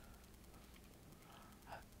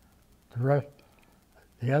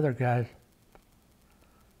other guys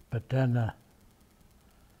But then a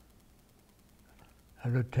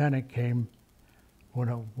lieutenant came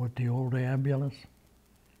with the old ambulance.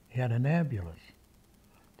 He had an ambulance,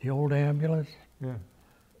 the old ambulance. Yeah.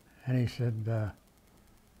 And he said,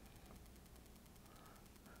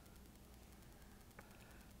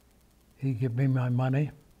 he gave me my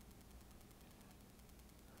money,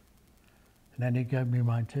 and then he gave me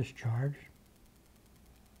my discharge,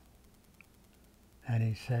 and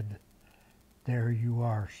he said, "There you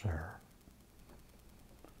are, sir.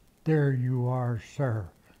 There you are, sir."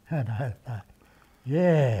 And I thought,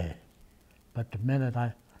 yeah. But the minute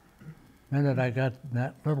I got in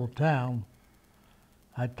that little town,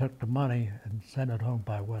 I took the money and sent it home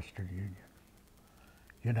by Western Union.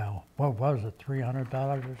 You know, what was it, $300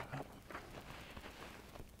 or something?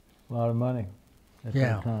 A lot of money at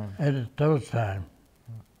that time. At those times.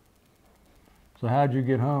 So how'd you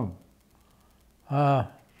get home?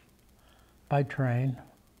 By train.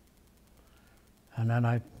 And then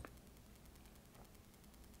I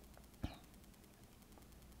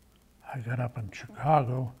got up in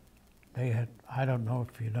Chicago. They had, I don't know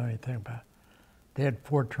if you know anything about it, they had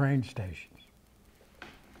 4 train stations.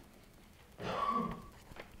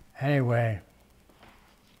 Anyway,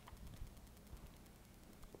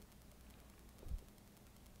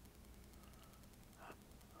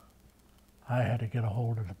 I had to get a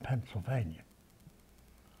hold of the Pennsylvania.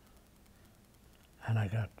 And I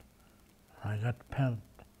got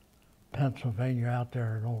Pennsylvania out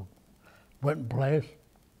there in old Winton Place.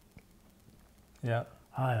 Yeah.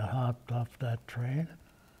 I hopped off that train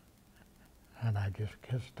and I just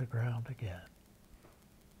kissed the ground again.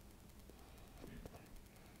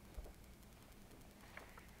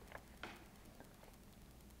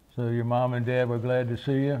 So your mom and dad were glad to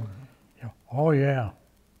see you? Yeah. Oh yeah.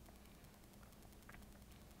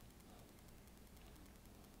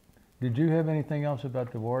 Did you have anything else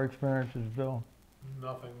about the war experiences, Bill?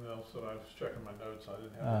 Nothing else that I was checking my notes, I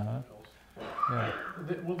didn't have anything else. Yeah.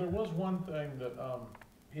 Well, there was one thing that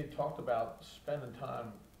he had talked about spending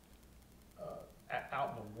time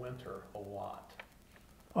out in the winter a lot.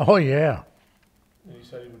 Oh yeah. And he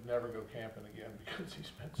said he would never go camping again because he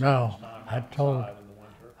spent so No, much time I outside told- in the winter.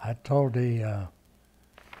 I told the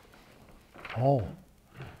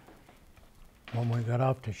when we got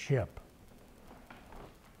off the ship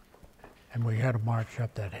and we had to march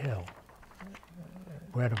up that hill.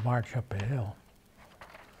 We had to march up a hill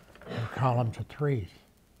in columns of 3s.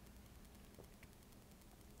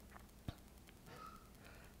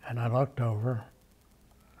 And I looked over,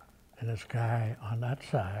 and this guy on that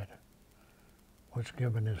side was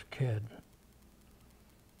giving his kid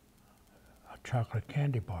a chocolate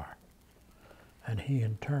candy bar. And he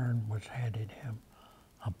in turn was handing him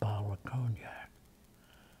a bottle of cognac.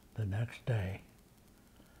 The next day,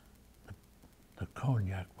 the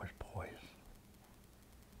cognac was poisoned.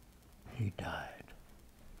 He died.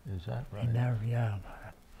 Is that right? He never, yeah.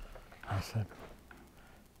 I said,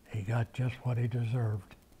 he got just what he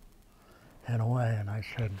deserved in a way. And I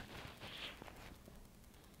said,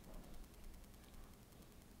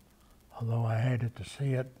 although I hated to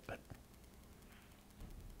see it, but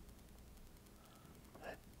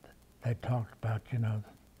they talked about, you know,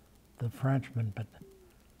 the Frenchman, but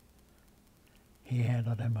he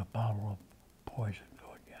handed him a bottle of poison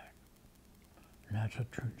cognac. And that's a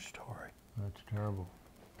true story. That's terrible.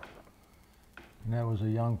 And that was a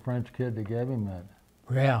young French kid that gave him that.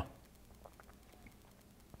 Yeah.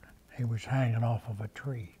 He was hanging off of a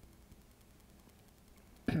tree.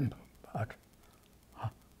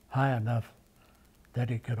 High enough that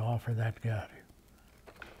he could offer that guy.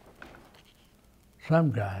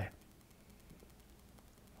 Some guy,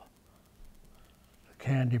 the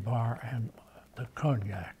candy bar and the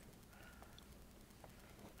cognac.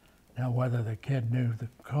 Now, whether the kid knew the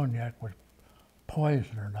cognac was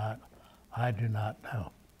poison or not, I do not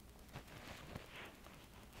know.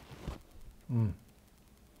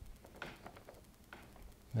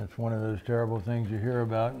 That's one of those terrible things you hear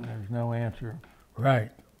about and there's no answer.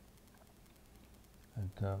 Right. And,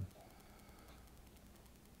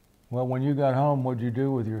 well, when you got home, what'd you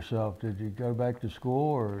do with yourself? Did you go back to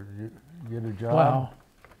school or did you get a job? Well,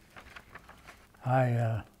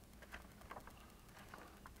 I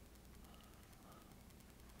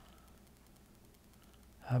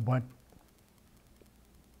went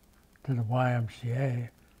to the YMCA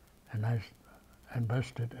and I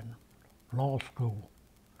enlisted in law school.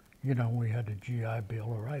 You know, we had a GI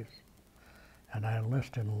Bill of Rights. And I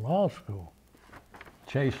enlisted in law school.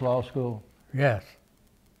 Chase Law School? Yes.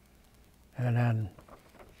 And then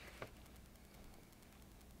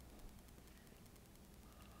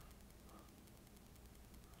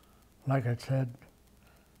like I said,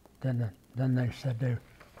 then they said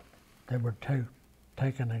they would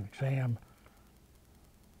take an exam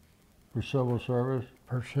For civil service?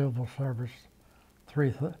 for civil service.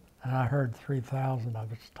 And I heard 3,000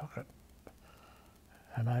 of us took it,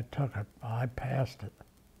 and I took it. I passed it,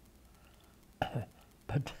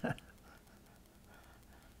 but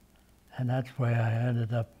and that's why I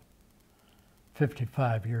ended up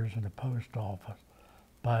 55 years in the post office.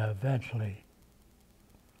 By eventually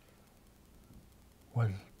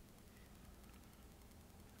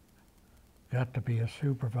got to be a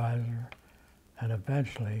supervisor, and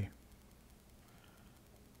eventually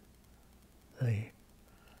the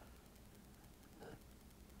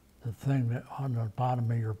thing that on the bottom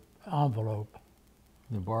of your envelope,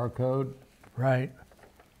 The barcode? right?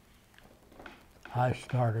 I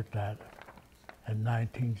started that in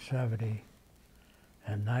 1970.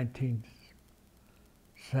 In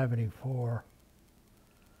 1974,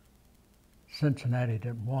 Cincinnati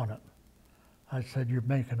didn't want it. I said, "You're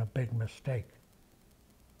making a big mistake."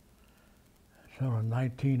 So in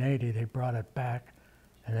 1980, they brought it back,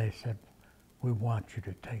 and they said, "We want you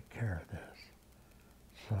to take care of this."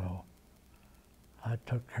 So I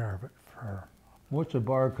took care of it for. What's a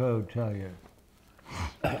barcode tell you?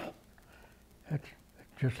 It's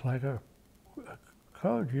just like a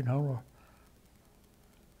code, you know,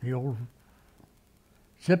 the old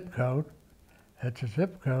zip code. It's a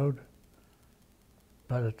zip code,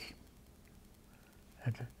 but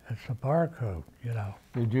it's a barcode, you know.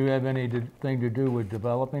 Did you have anything to do with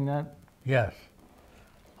developing that? Yes,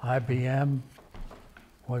 IBM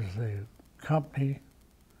was the company,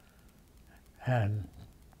 and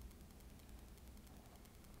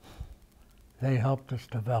they helped us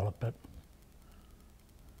develop it.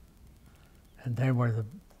 And they were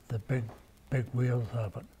the big wheels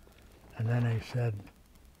of it. And then they said,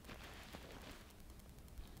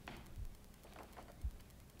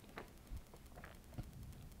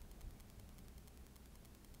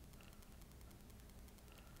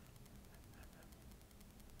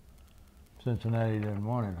 Cincinnati didn't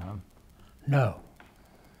want it, huh? no.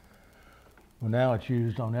 Well, now it's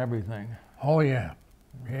used on everything. Oh, yeah,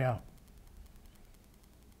 yeah.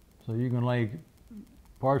 So you can lay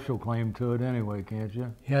partial claim to it anyway, can't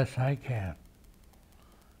you? Yes, I can.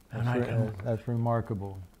 And That's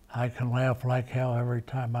remarkable. I can laugh like hell every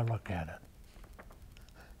time I look at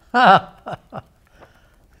it.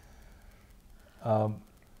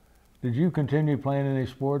 Did you continue playing any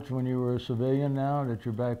sports when you were a civilian now that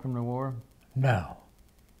you're back from the war? No,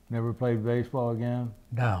 Never played baseball again?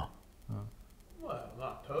 no. Well,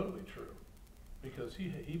 not totally true, because he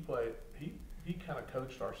kind of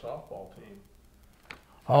coached our softball team,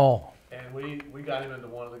 Oh, and we got him into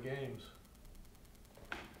one of the games.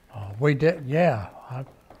 we did, yeah.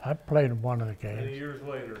 I played in one of the Many games. years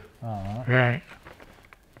later, Uh-huh. Right.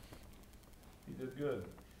 he did good.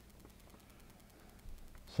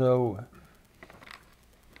 So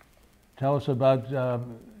tell us about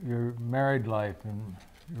your married life and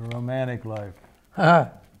your romantic life.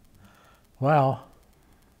 Well,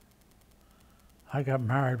 I got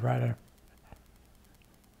married right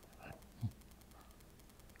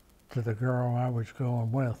to the girl I was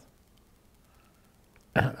going with.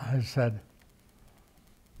 I said,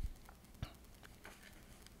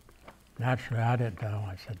 naturally I didn't know.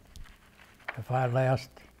 I said, if I last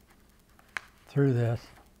through this,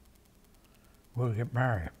 we'll get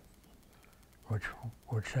married,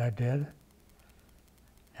 which I did,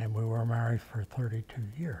 and we were married for 32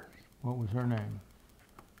 years. What was her name?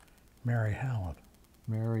 Mary Helen,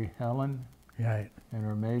 Mary Helen, right, and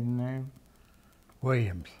her maiden name?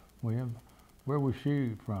 Williams. William. Where was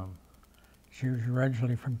she from? She was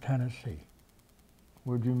originally from Tennessee.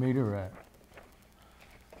 Where'd you meet her at?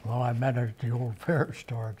 Well, I met her at the old fair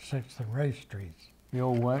store at 6th and Ray Streets. The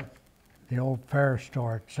old what? The old fair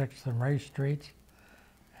store at 6th and Ray Streets.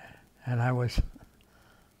 And there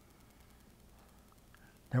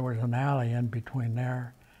was an alley in between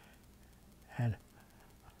there, and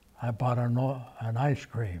I bought an ice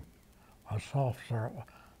cream, a soft serve.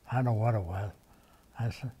 I don't know what it was. I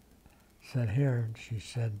said, here, and she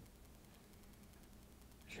said,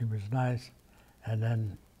 she was nice. And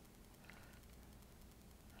then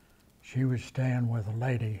she was staying with a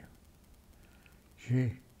lady.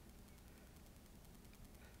 She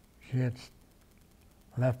had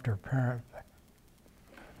left her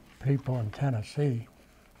people in Tennessee,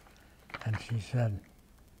 and she said,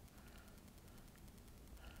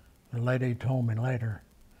 the lady told me later,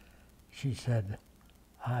 she said,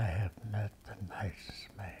 I have met the nicest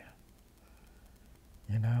man.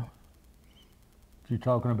 You know? She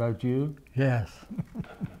talking about you? Yes.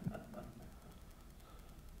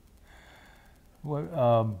 What,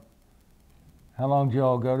 How long did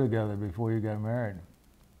y'all go together before you got married?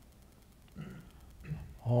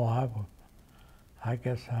 Oh, I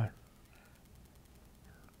guess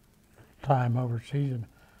time overseas,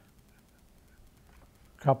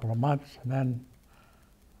 a couple of months, and then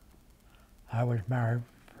I was married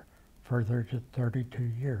further to 32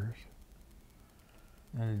 years.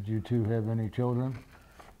 And did you two have any children?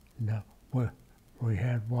 No, we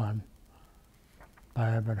had one, but I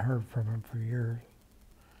haven't heard from him for years.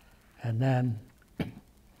 And then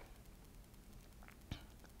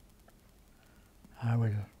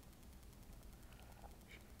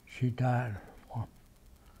she died. Well,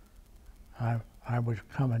 I was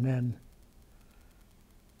coming in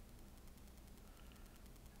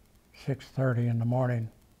 6:30 in the morning,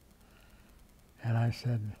 and I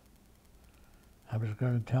said, I was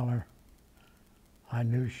going to tell her I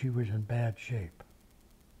knew she was in bad shape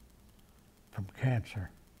from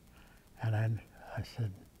cancer. And I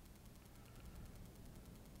said,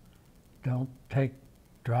 don't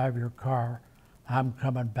drive your car. I'm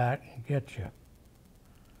coming back and get you.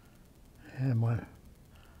 And when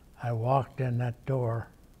I walked in that door,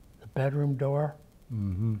 the bedroom door,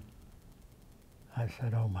 Mm-hmm. I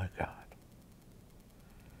said, oh my God.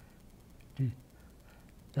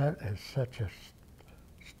 That is such a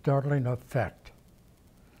startling effect.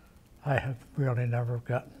 I have really never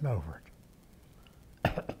gotten over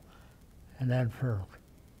it. And then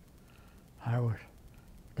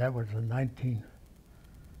that was in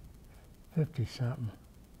 1950 something.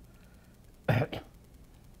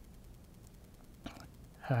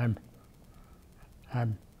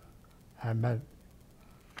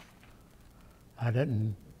 I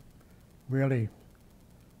didn't really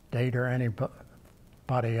date or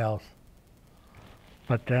anybody else.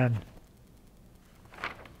 But then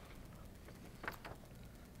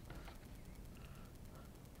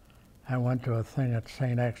I went to a thing at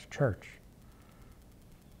St. X Church,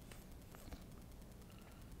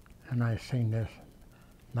 and I seen this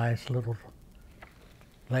nice little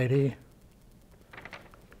lady,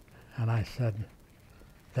 and I said,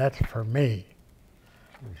 that's for me.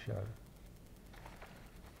 You shot her.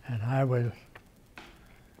 And I was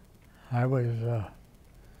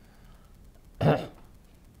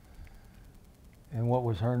And what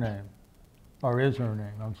was her name? Or is her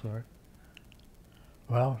name, I'm sorry.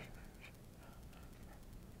 well,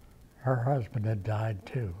 her husband had died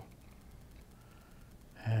too.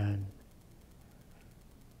 And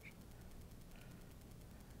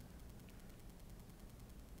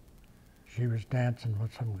she was dancing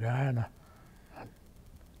with some guy, and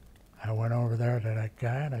I went over there to that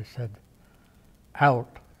guy and I said, out.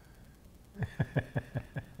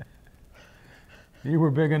 You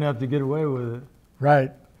were big enough to get away with it.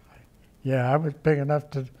 Right. Yeah, I was big enough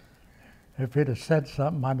to, if he'd have said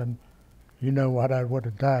something, you know what I would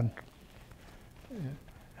have done.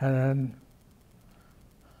 And then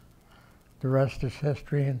the rest is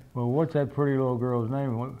history. And Well, what's that pretty little girl's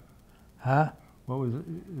name? What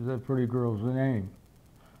is that pretty girl's name?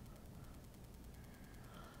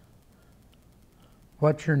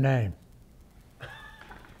 What's your name?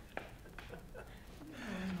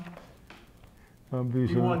 Don't be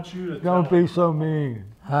He so. wants you to Don't tell be so mean.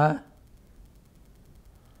 Huh?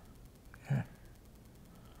 Yeah.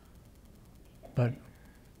 But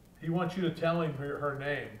He wants you to tell him her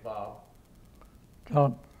name, Bob.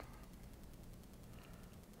 don't,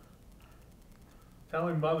 Tell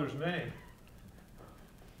him Mother's name.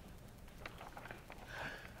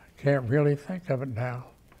 can't really think of it now.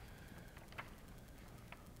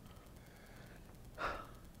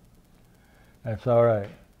 That's all right.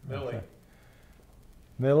 Millie.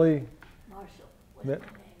 Millie? Marshall was Mi- my name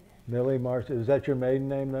then. Millie Marshall. Is that your maiden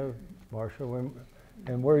name, though? Marshall?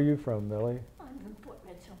 And where are you from, Millie? I'm from Fort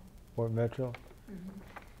Mitchell. Fort Mitchell?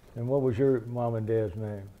 Mm-hmm. And what was your mom and dad's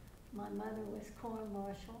name? My mother was Cora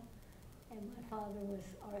Marshall, and my father was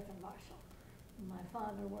Arthur Marshall. My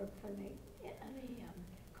father worked for the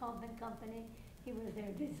Kaufman Company. He was their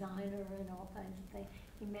designer and all kinds of things.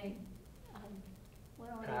 He made what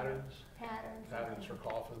are they? Patterns. Patterns For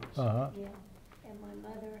coffins. Uh-huh. Yeah, and my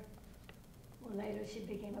mother, well, later she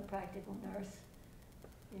became a practical nurse.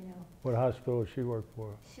 You know, What hospital did she work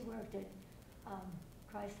for? she worked at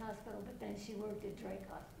Christ Hospital, but then she worked at Drake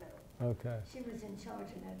Hospital. Okay. She was in charge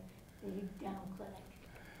of the Down Clinic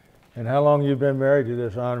And how long you been married to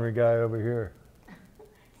this ornery guy over here?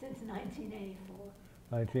 since 1984.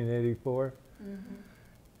 1984? Mm-hmm.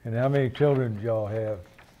 And how many children did y'all have?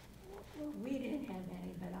 Well, we didn't have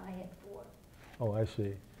any, but I had 4. Oh, I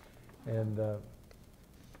see. And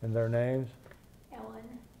their names? Ellen,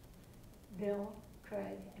 Bill,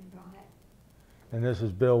 Craig, and Brian. And this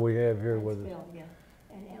is Bill we have here That's with us. Bill, yeah.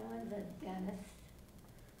 And Ellen's a dentist,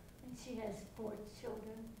 she has 4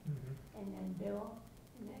 children, and then Bill,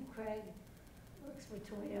 and then Craig works for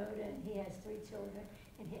Toyota, and he has 3 children,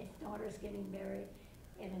 and his daughter's getting married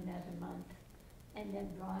in another month. And then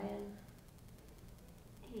Brian,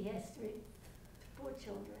 he has 4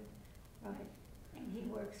 children, right? And he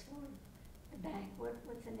works for the bank.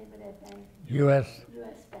 What's the name of that bank? U.S.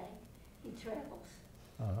 U.S. Bank. He travels.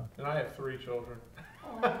 And I have 3 children.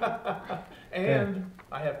 Oh, And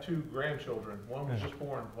I have 2 grandchildren. One was just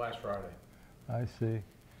born last Friday. I see.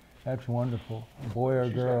 That's wonderful. A boy or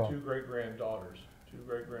She's girl? got 2 great-granddaughters. 2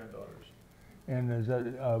 great-granddaughters. And is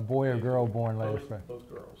that a boy or girl born last Friday? Both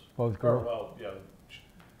girls. Both Or, girls? well, yeah,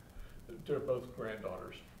 they're both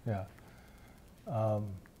granddaughters. Yeah.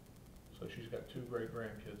 So she's got 2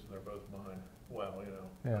 great-grandkids, and they're both mine. Well, you know,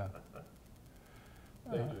 Yeah.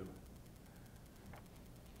 they do.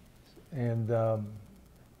 And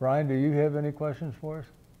Brian, do you have any questions for us?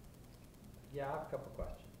 Yeah, I have a couple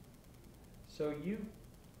questions. So you,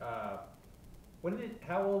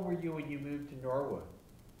 how old were you when you moved to Norwood?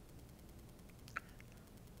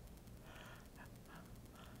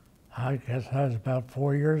 I guess I was about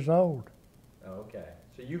 4 years old. Oh, okay.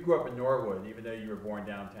 So you grew up in Norwood, even though you were born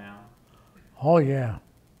downtown? Oh, yeah.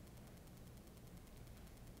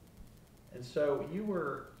 And so you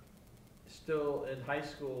were still in high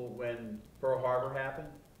school when Pearl Harbor happened?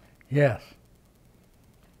 Yes.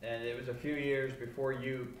 And it was a few years before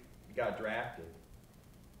you got drafted,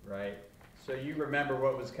 right? So you remember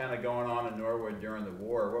what was kind of going on in Norwood during the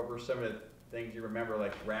war. What were some of the things you remember,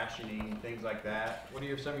 like rationing, things like that? What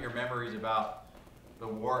are some of your memories about the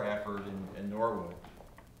war effort in Norwood?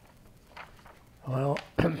 Well,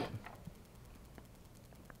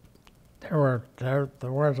 there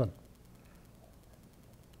wasn't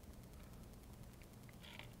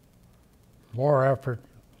war effort.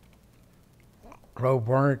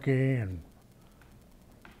 Bork and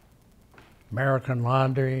American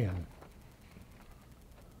Laundry and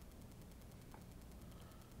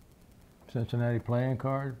Cincinnati playing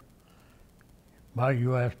card? my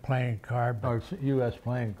U.S. playing card. But Or U.S.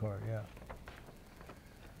 playing card, yeah.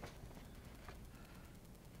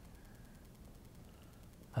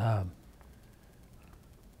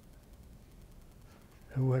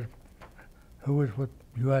 who was with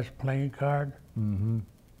U.S. playing card? Mm-hmm.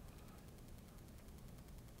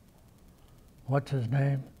 What's his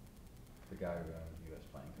name? The guy who owns U.S.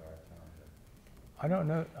 playing cards. I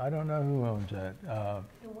don't know who owns that.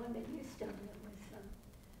 the one that used to own it was,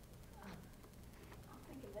 I'll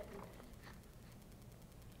think of it in a minute.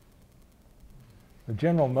 The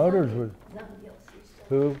General Motors was, Zumbiel's used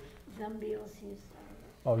to own who? it. Zumbiel's used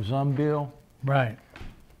to own it. Oh, Zumbiel? Right,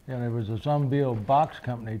 Yeah, there was a Zumbiel box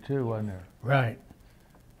company too, wasn't there? right.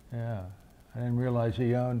 Yeah. I didn't realize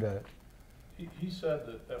he owned that. He said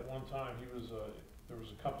that at one time there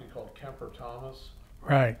was a company called Kemper Thomas,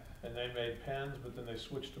 Right, and they made pens, but then they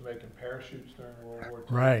switched to making parachutes during World War II.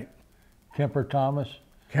 right. Kemper Thomas,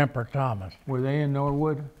 Kemper Thomas. were they in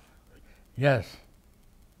Norwood? Yes,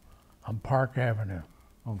 on Park Avenue.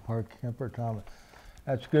 On Park Kemper Thomas.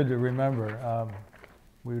 That's good to remember.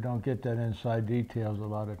 We don't get that inside details a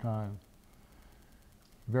lot of times.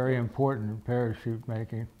 Very important parachute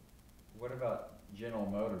making. What about General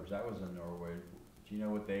Motors? That was in Norwood. Do you know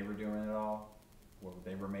what they were doing at all? What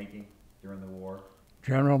they were making during the war?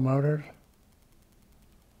 General Motors?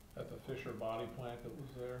 At the Fisher Body Plant that was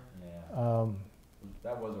there, Yeah.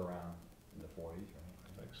 That was around in the 40s, right?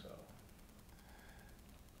 I think so.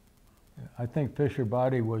 I think Fisher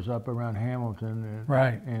Body was up around Hamilton. And,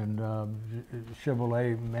 Right. And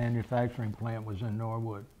Chevrolet manufacturing plant was in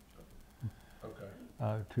Norwood.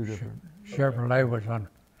 Okay. 2 different. Chevrolet was on,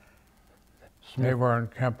 they Smith. were on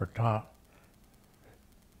Kemper Thomas.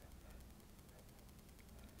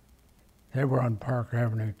 They were on Park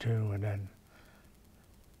Avenue too, and then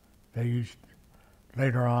they used,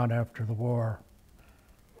 later on after the war,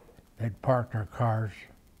 they'd park their cars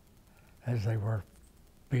as they were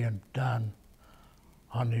being done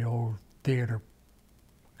on the old theater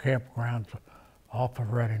campgrounds off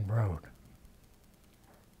of Reading Road.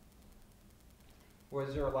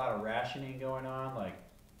 Was there a lot of rationing going on, like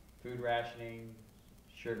food rationing,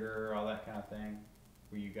 sugar, all that kind of thing?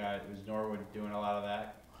 Was Norwood doing a lot of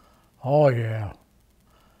that? Oh yeah,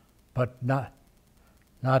 but not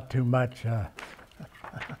too much.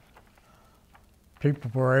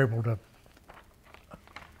 People were able to,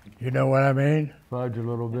 you know what I mean? Fudge a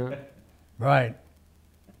little bit. Right.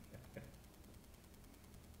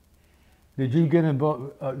 Did you get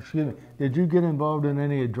involved? Excuse me. Did you get involved in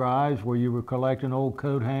any drives where you were collecting old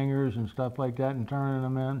coat hangers and stuff like that and turning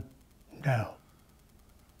them in? No.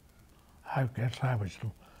 I guess I was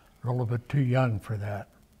a little bit too young for that.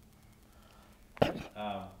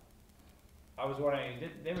 I was wondering,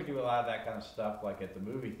 they would do a lot of that kind of stuff like at the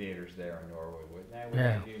movie theaters there in Norwood, wouldn't they? Would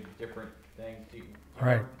Yeah. they do different things?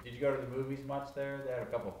 Right. Did you go to the movies much there? They had a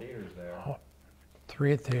couple theaters there. Oh,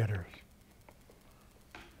 3 theaters.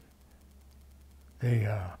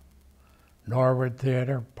 The Norwood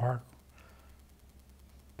Theater, Parker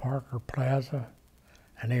Plaza,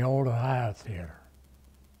 and the Old Ohio Theater.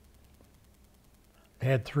 They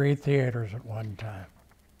had 3 theaters at one time.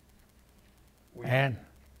 And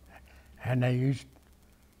they used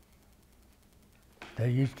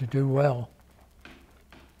to do well.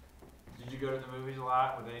 Did you go to the movies a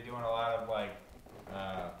lot? Were they doing a lot of like,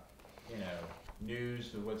 you know,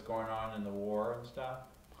 news of what's going on in the war and stuff?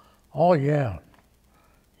 Oh yeah,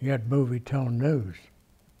 you had movie tone news.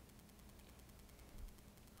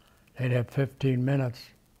 They'd have 15 minutes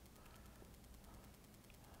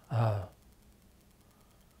of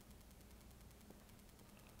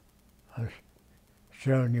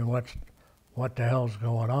showing you what the hell's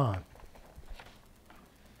going on.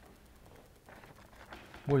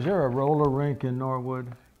 Was there a roller rink in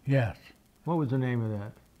Norwood? Yes, What was the name of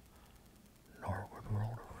that? Norwood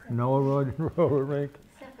Roller. Norwood roller rink?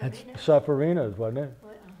 Separate. Sufferino's, wasn't it?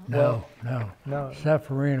 No, No,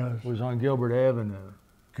 Seferinos, it was on Gilbert Avenue.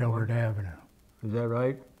 Gilbert Avenue. Is that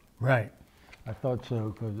right? Right. I thought so,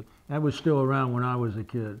 because that was still around when I was a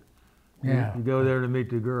kid. Yeah. You go there to meet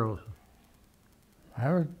the girls.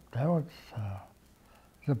 That was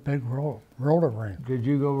a big roller rink. Did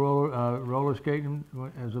you go roller skating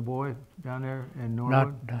as a boy down there in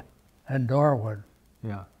Norwood? Not in Norwood.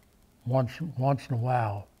 Yeah. Once in a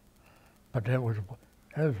while, but it was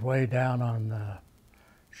way down on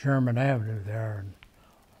Sherman Avenue there,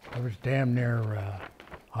 and it was damn near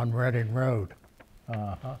on Reading Road.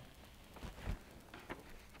 Uh-huh.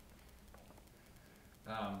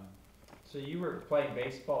 So you were playing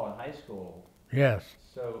baseball in high school. Yes,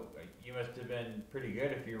 So you must have been pretty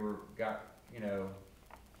good if you were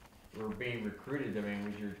being recruited. I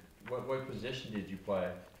mean, what position did you play?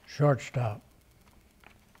 shortstop.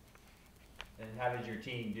 And how did your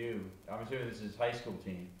team do? I'm assuming this is high school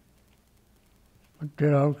team.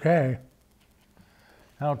 Did okay.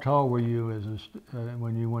 How tall were you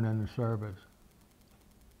when you went in the service?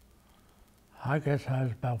 I guess I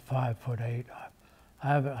was about 5'8".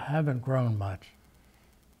 I haven't grown much.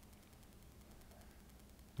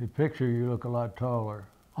 The picture, you look a lot taller.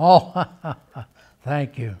 Oh,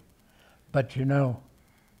 thank you. But you know,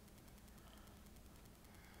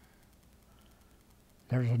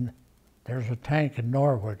 there's a tank in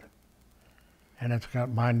Norwood, and it's got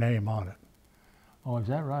my name on it. Oh, is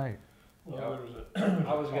that right? Well, there was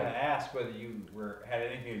I was going to ask whether you had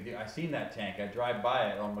anything to do. I seen that tank. I drive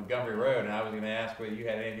by it on Montgomery Road, and I was going to ask whether you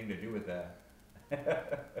had anything to do with that.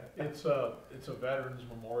 it's a Veterans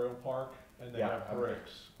Memorial Park, and they Yeah, have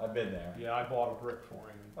bricks. I've been there. Yeah, I bought a brick for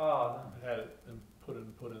him. Oh, no. And had it and put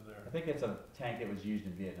in there. I think it's a tank that was used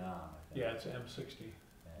in Vietnam. I think. Yeah, it's M60.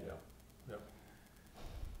 Yeah.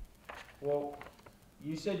 Well,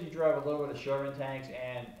 you said you drove a little bit of Sherman tanks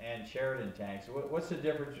and Sheridan tanks. What's the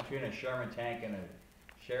difference between a Sherman tank and a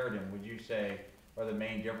Sheridan, would you say, are the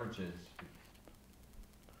main differences?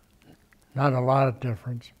 Not a lot of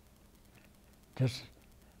difference. Just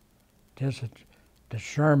the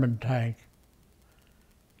Sherman tank,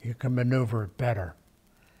 you can maneuver it better.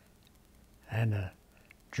 And the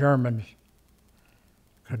Germans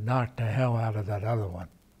could knock the hell out of that other one.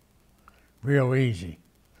 Real easy.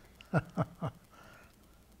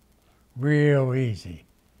 Real easy.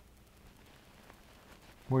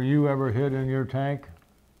 Were you ever hit in your tank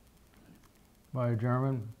by a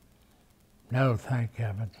German? No, thank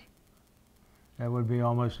heavens. That would be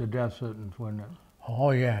almost a death sentence, wouldn't it?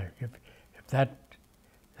 Oh yeah, if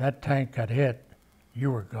that tank got hit, you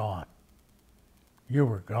were gone. You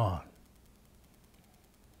were gone.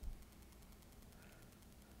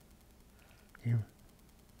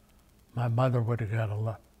 My mother would have got a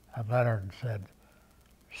letter and said,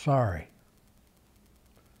 sorry.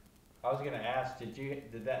 I was going to ask,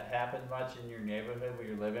 did that happen much in your neighborhood where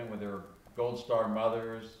you're living, where there were Gold Star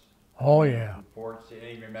mothers? Oh yeah. Reports,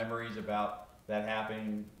 any of your memories about that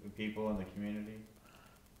happening with people in the community?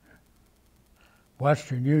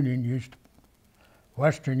 Western Union used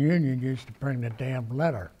to bring the damn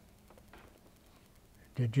letter.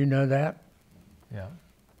 Did you know that? Yeah.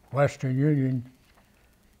 Western Union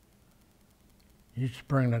used to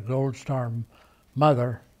bring the Gold Star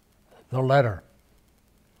mother the letter.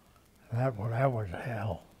 That was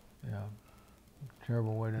hell. Yeah.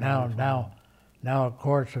 Terrible way to know. Now, of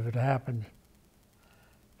course, if it happens,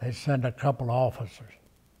 they send a couple officers.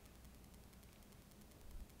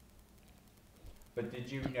 But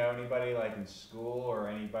did you know anybody like in school or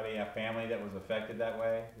anybody, a family that was affected that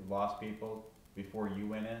way, who lost people before you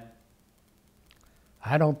went in?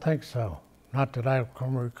 I don't think so. Not that I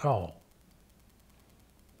can recall.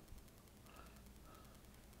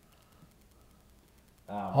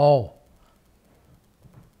 Oh,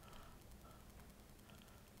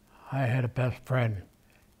 I had a best friend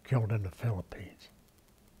killed in the Philippines.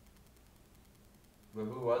 But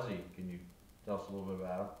who was he? Can you tell us a little bit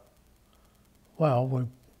about him? Well, we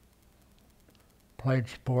played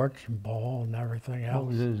sports and ball and everything else. What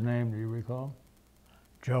was his name, do you recall?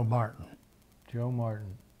 Joe Martin. Joe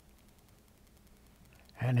Martin.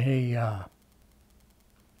 And he,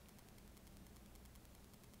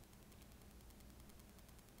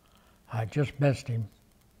 I just missed him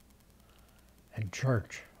in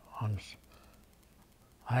church.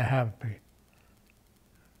 I have been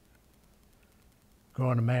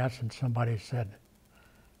going to Mass and somebody said,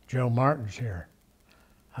 Joe Martin's here.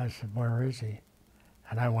 I said, where is he?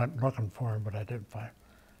 And I went looking for him, but I didn't find him.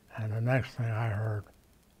 And the next thing I heard,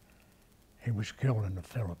 he was killed in the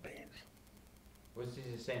Philippines. Was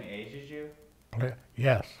he the same age as you?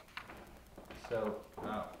 Yes. So,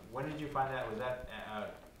 when did you find out? Was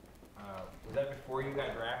that before you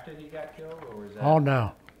got drafted? He got killed, or was that? Oh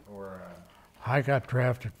no. Or. I got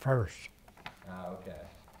drafted first. Okay.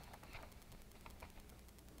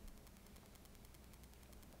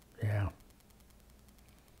 Yeah.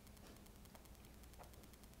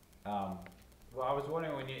 Well, I was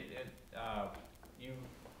wondering when you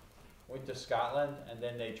went to Scotland and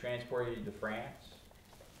then they transported you to France.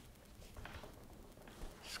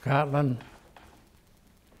 Scotland.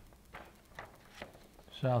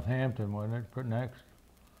 Southampton, wasn't it, put next?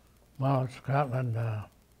 Well, Scotland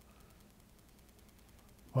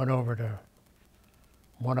went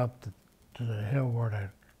up to the hill where the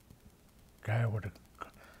guy with the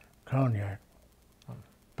cognac.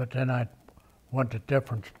 But then I went to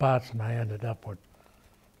different spots and I ended up with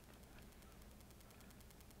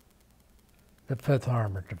the 5th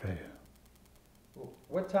Armored Division.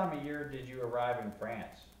 What time of year did you arrive in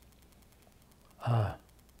France?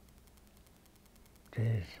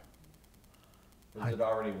 Geez. Was it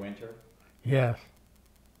already winter? Yes.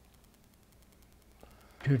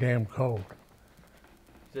 Too damn cold.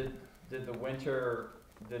 Did the winter,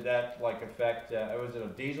 did that like affect, was it a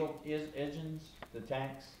diesel engines, the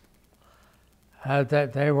tanks?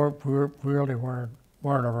 That they really weren't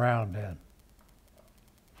around then.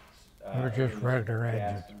 They were just regular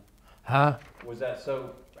engines. Huh? Was that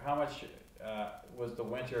so? How much was the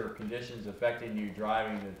winter conditions affecting you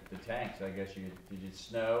driving the tanks? I guess did it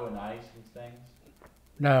snow and ice and things?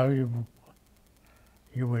 No,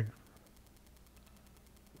 you would.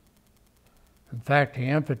 In fact, the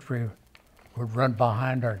infantry would run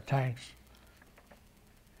behind our tanks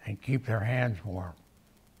and keep their hands warm.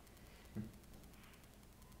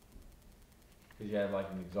 Because you had like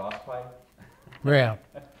an exhaust pipe? Yeah,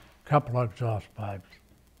 a couple of exhaust pipes.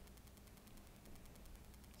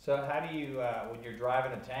 So how do you, when you're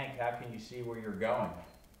driving a tank, how can you see where you're going?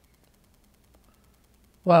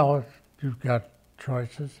 Well, you've got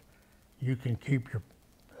choices. You can keep your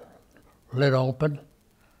lid open,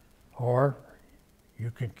 or you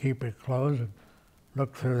can keep it closed and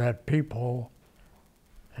look through that peephole,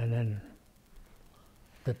 and then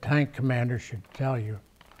the tank commander should tell you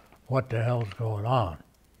what the hell's going on.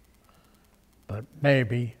 But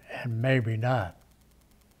maybe and maybe not.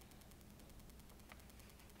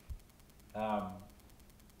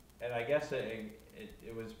 And I guess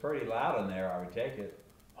it was pretty loud in there, I would take it.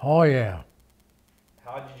 Oh yeah.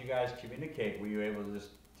 How did you guys communicate? Were you able to just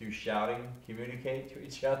through shouting communicate to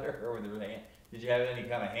each other, or did you have any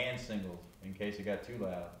kind of hand signals in case it got too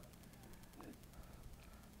loud?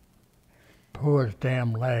 Pull his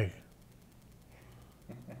damn leg.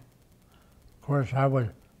 Of course, I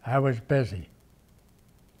was busy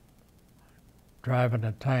driving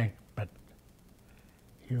a tank, but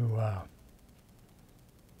you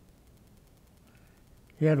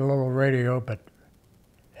had a little radio, but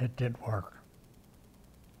it didn't work.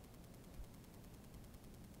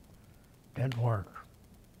 Didn't work.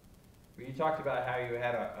 Well, you talked about how you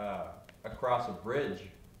had across a bridge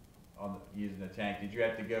using a tank. Did you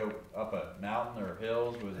have to go up a mountain or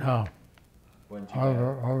hills? Was it? No, Wasn't too bad?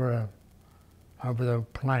 over the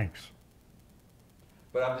planks.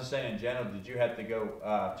 But I'm just saying in general, did you have to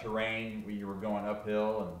go terrain where you were going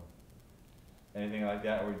uphill and anything like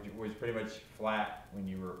that, or was it pretty much flat when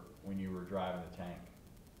you were driving the tank?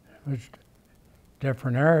 It was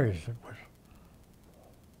different areas. It was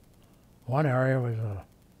one area was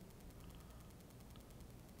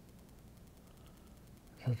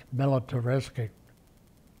it's militaristic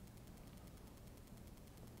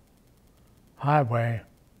highway,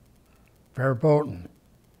 Verboten.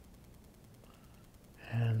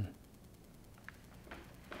 And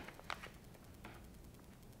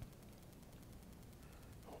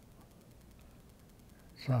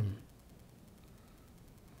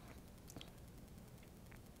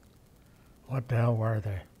what the hell were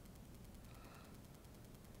they?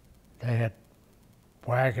 They had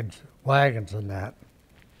wagons and that.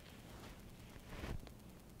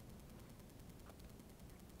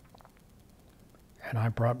 And I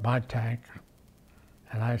brought my tank,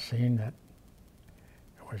 and I seen that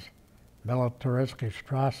it was Militaristische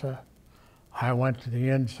Straße. I went to the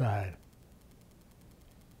inside.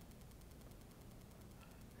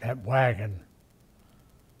 That wagon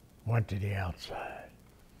went to the outside.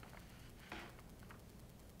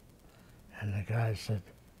 And the guy said,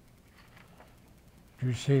 "Did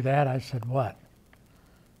you see that?" I said, "What?"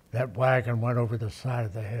 "That wagon went over the side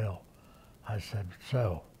of the hill." I said,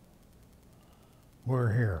 "So,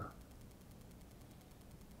 we're here.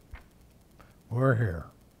 We're here."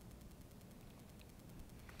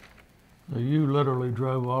 So you literally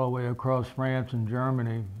drove all the way across France and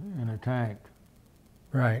Germany in a tank.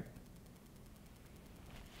 Right.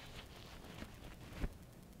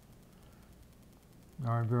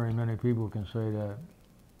 There aren't very many people can say that.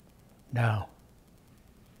 Now,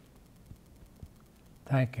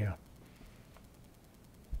 thank you.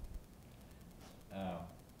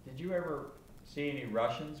 Did you ever see any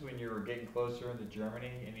Russians when you were getting closer into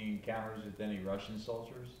Germany? Any encounters with any Russian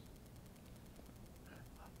soldiers?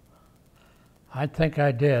 I think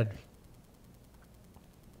I did,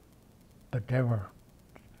 but they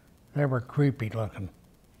were creepy looking.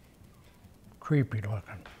 Creepy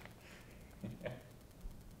looking.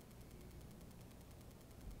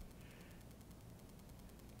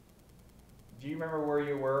 Do you remember where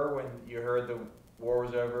you were when you heard the war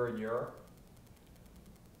was over in Europe?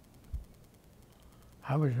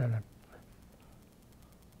 I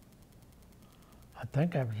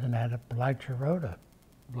think I was in that Bleicherode.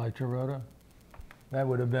 Bleicherode? That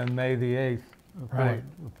would have been May the 8th of Right.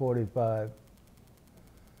 45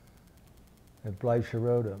 at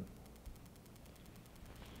Bleicherode.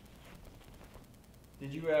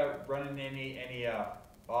 Did you run into any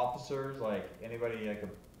officers, like anybody, like a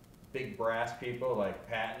big brass people like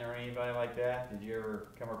Patton or anybody like that? Did you ever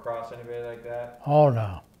come across anybody like that? Oh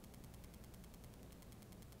no.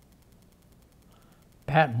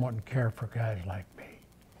 Patton wouldn't care for guys like me.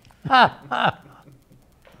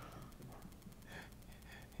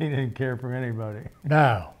 He didn't care for anybody.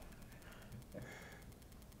 No.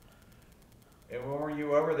 And when were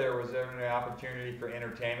you over there, was there any opportunity for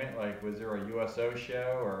entertainment? Like, was there a USO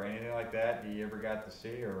show or anything like that you ever got to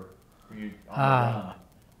see, or were you on the run?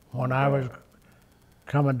 When I was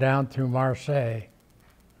coming down through Marseille,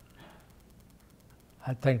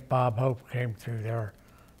 I think Bob Hope came through there,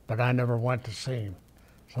 but I never went to see him.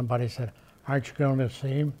 Somebody said, "Aren't you going to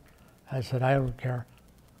see him?" I said, "I don't care.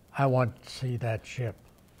 I want to see that ship."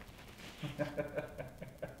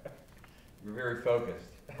 You're very focused.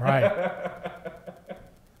 Right.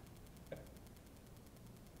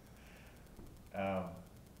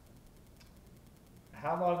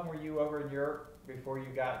 How long were you over in Europe before you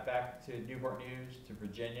got back to Newport News, to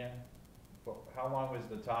Virginia? How long was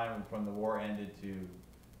the time from the war ended to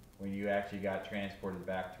when you actually got transported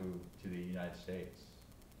back to the United States?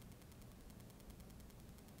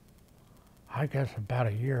 I guess about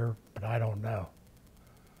a year, but I don't know.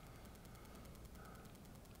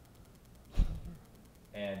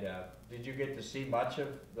 And did you get to see much of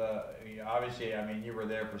the? I mean, obviously, I mean, you were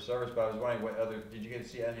there for service, but I was wondering did you get to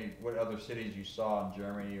see what other cities you saw in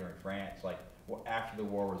Germany or in France, like after the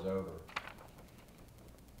war was over?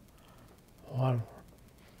 Well,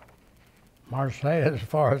 Marseille, as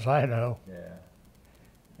far as I know. Yeah.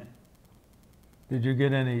 Did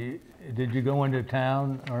you go into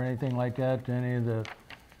town or anything like that, to any of the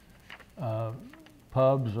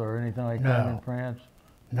pubs or anything like that in No. France?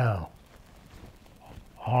 No.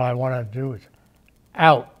 All I want to do is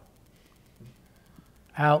out.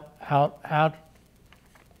 Out, out, out.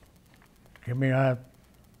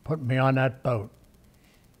 Put me on that boat.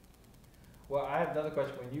 Well, I have another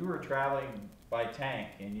question. When you were traveling by tank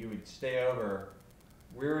and you would stay over,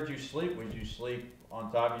 where would you sleep? Would you sleep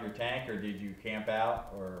on top of your tank, or did you camp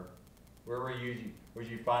out, or where were you? Would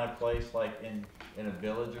you find a place like in a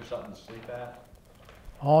village or something to sleep at?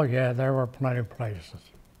 Oh yeah, there were plenty of places.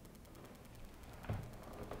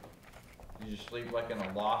 Did you sleep like in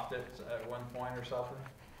a loft at one point or something?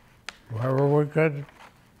 Wherever we could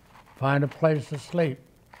find a place to sleep.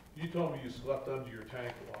 You told me you slept under your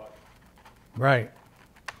tank a lot. Right.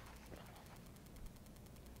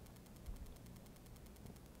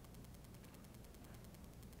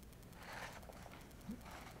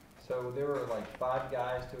 So there were like 5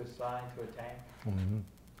 guys to assign to a tank? Mhm.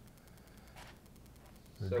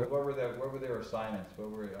 So what were their assignments? What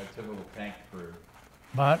were a typical tank crew?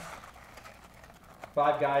 But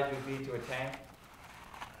 5 guys would be to a tank?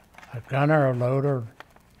 a gunner, a loader,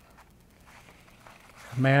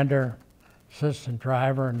 commander, assistant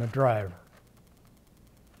driver, and the driver.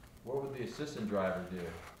 What would the assistant driver do?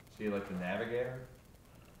 Is he like the navigator?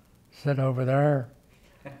 Sit over there,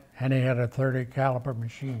 and he had a 30 caliber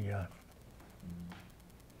machine gun.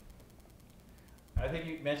 I think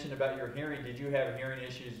you mentioned about your hearing. Did you have hearing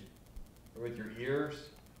issues with your ears?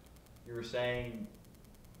 You were saying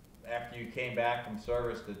after you came back from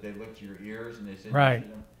service that they looked at your ears and they said Right. you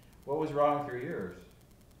should- What was wrong with your ears?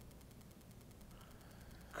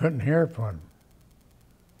 Couldn't hear from him.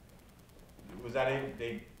 Was that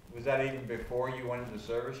even before you went into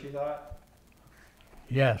service, you thought?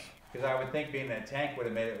 Yes, Because I would think being in that tank would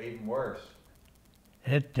have made it even worse.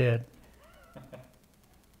 it did.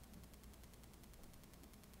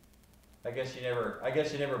 I guess you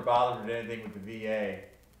never bothered with anything with the VA,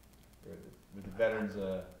 with the veterans.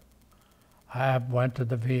 I have went to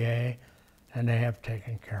the VA, and they have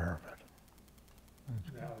taken care of it.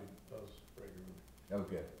 Now he does regularly. Oh,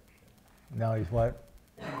 good. Now he's what?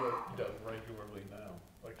 He does regularly now.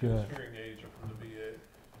 Like his Good. hearing aids are from the VA,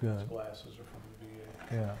 his Good, glasses are from the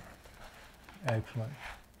VA. yeah. Excellent.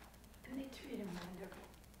 And they treat him wonderful.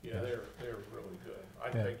 Yeah, they're really good. I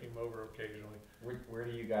Yeah. take him over occasionally. Where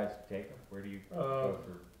do you guys take them? Where do you Uh, go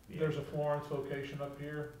for? VA? There's a Florence location up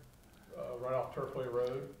here, right off Turfway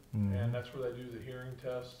Road, Mhm. and that's where they do the hearing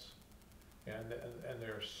tests. And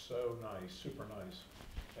they're so nice, super nice.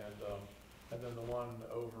 And then the one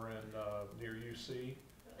over in, near UC,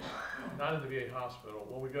 not in the VA hospital.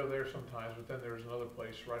 Well, we go there sometimes, but then there's another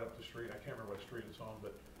place right up the street. I can't remember what street it's on,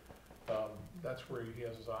 but, that's where he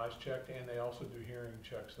has his eyes checked, and they also do hearing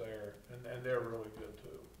checks there, and they're really good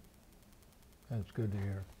too, That's good to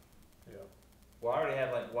hear. yeah. Well, I already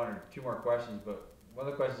had like 1 or 2 more questions, but one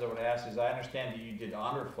of the questions I want to ask is, I understand that you did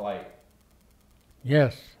honor flight.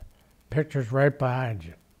 Yes, picture's right behind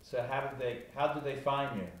you. So how did they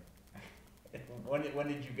find you? when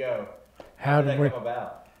did you go? How did did that we? come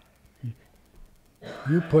about?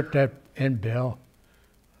 You put that in, Bill.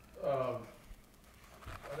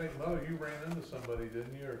 I think, Mother, you ran into somebody,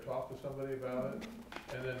 didn't you, or talked to somebody about it?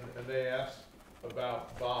 And they asked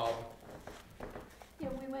about Bob. Yeah,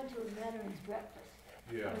 we went to a veterans breakfast,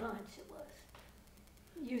 Yeah, for lunch it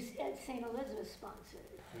was. At St. Elizabeth sponsored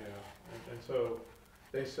it. yeah. And so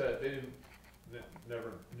they said, they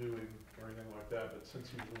never knew him or anything like that, but since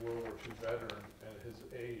he was a World War II veteran and at his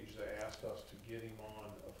age, they asked us to get him on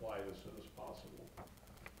a flight as soon as possible.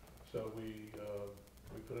 So we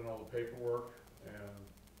put in all the paperwork, and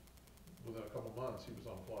within a couple months, he was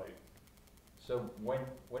on flight. So when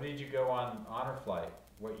did you go on honor flight?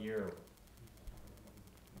 What year?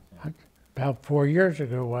 About 4 years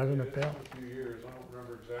ago, wasn't Yeah, it, it's Bill? been a few years, I don't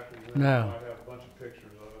remember exactly when. No. I have a bunch of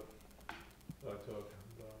pictures of it that I took,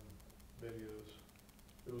 and, videos.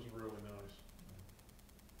 It was really nice.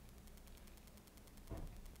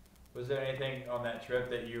 Was there anything on that trip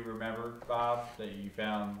that you remember, Bob, that you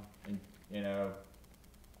found,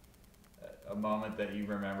 a moment that you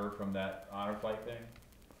remember from that honor flight thing?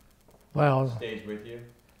 Well, Stays with you?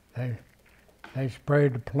 they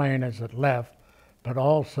sprayed the plane as it left, but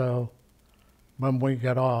also when we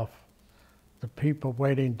got off, the people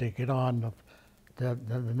waiting to get on the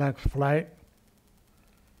next flight,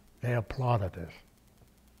 they applauded us.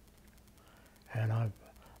 And I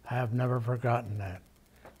have never forgotten that.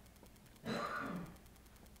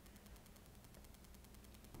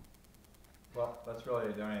 Well, that's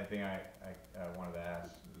really the only thing I wanted to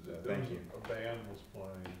ask, so There thank was you. A band was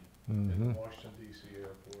playing in Mhm. Washington DC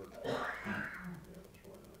airport. Yeah, it was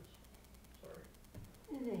really nice. Sorry.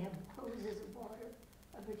 And they have hoses of water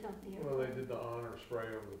every time the Well, they airplane. did the honor spray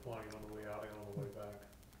over the plane on the way out and on the way back.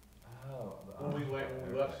 Oh. When we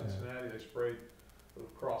left Cincinnati, they sprayed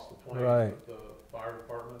across the plane Right. with the fire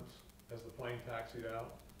departments as the plane taxied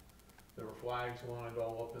out. There were flags lined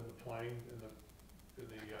all up in the plane, in the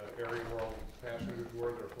area where all the passengers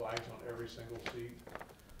were. There were flags on every single seat,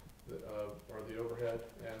 or the overhead.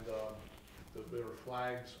 And there were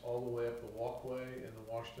flags all the way up the walkway in the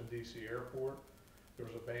Washington DC airport. There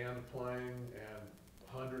was a band playing and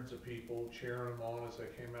hundreds of people cheering them on as they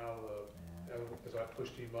came out of as I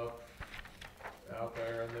pushed him up out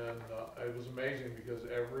there. And then it was amazing because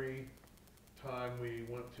every time we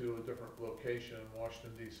went to a different location in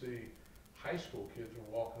Washington DC, high school kids were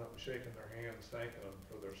walking up and shaking their hands, thanking them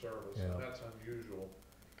for their service. Yeah. And that's unusual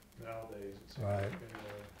nowadays, it seems Right. like,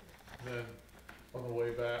 anyway. And then on the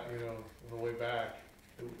way back,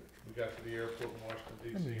 we We got to the airport in Washington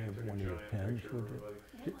Let me DC and have took a one of your giant pens, picture of would you?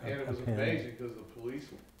 everybody. And it A was pen. amazing because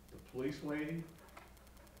the police lady,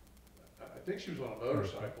 I think she was on a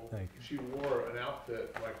motorcycle. Thank you. She wore an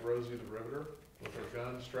outfit like Rosie the Riveter with her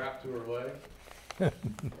gun strapped to her leg.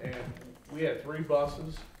 And we had 3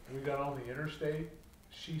 buses. We got on the interstate.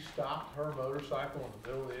 She stopped her motorcycle in the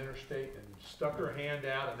middle of the interstate and stuck her hand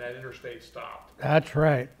out, and that interstate stopped. That's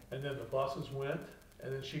right. And then the buses went,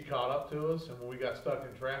 and then she caught up to us, and when we got stuck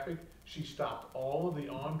in traffic, she stopped all of the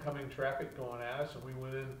oncoming traffic going at us, and we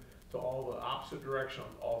went in to all the opposite direction,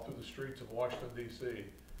 all through the streets of Washington DC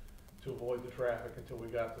to avoid the traffic until we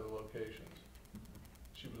got to the locations.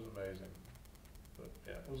 She was amazing. But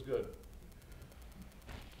yeah, it was good.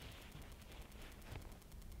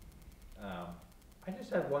 I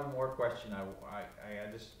just had one more question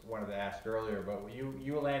I just wanted to ask earlier, but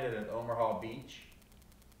you landed at Omaha Beach,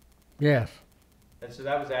 Yes. and so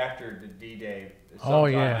that was after the D-Day, Oh,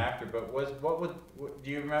 sometime yeah. after, but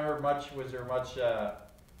do you remember much, was there much,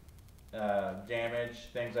 damage,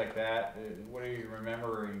 things like that? What do you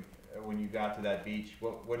remember when you got to that beach?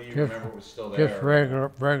 What do you Just- remember was still there? Just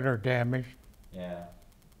regular damage. Yeah.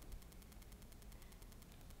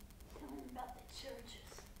 Tell me about the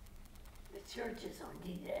churches. The churches on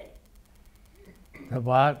D-Day. The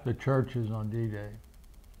what? The churches on D-Day.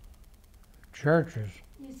 Churches.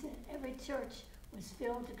 You said every church was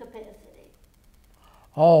filled to capacity.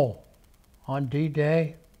 Oh, on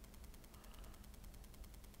D-Day,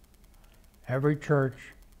 every church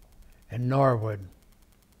in Norwood,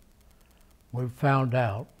 we found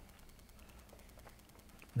out,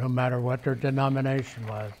 no matter what their denomination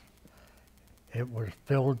was, it was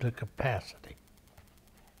filled to capacity.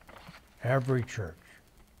 Every church.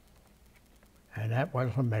 And that was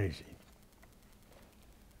amazing.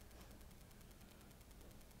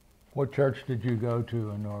 What church did you go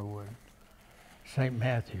to in Norwood? St.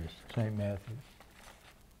 Matthew's. St. Matthew's.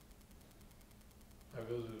 I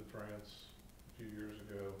visited France a few years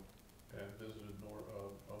ago and visited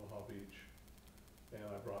Omaha Beach. And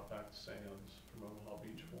I brought back the sands from Omaha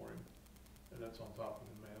Beach for him. And that's on top of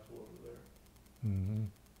the mantle over there. Mm-hmm.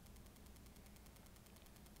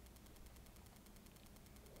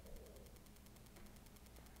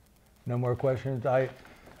 No more questions? I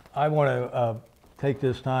want to take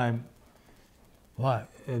this time, What?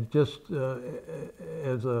 and just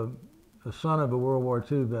as a son of a World War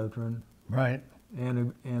II veteran Right,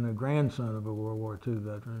 and a grandson of a World War II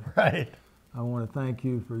veteran, right. I want to thank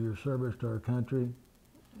you for your service to our country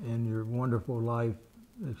and your wonderful life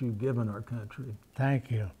that you've given our country.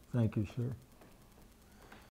 Thank you. Thank you, sir.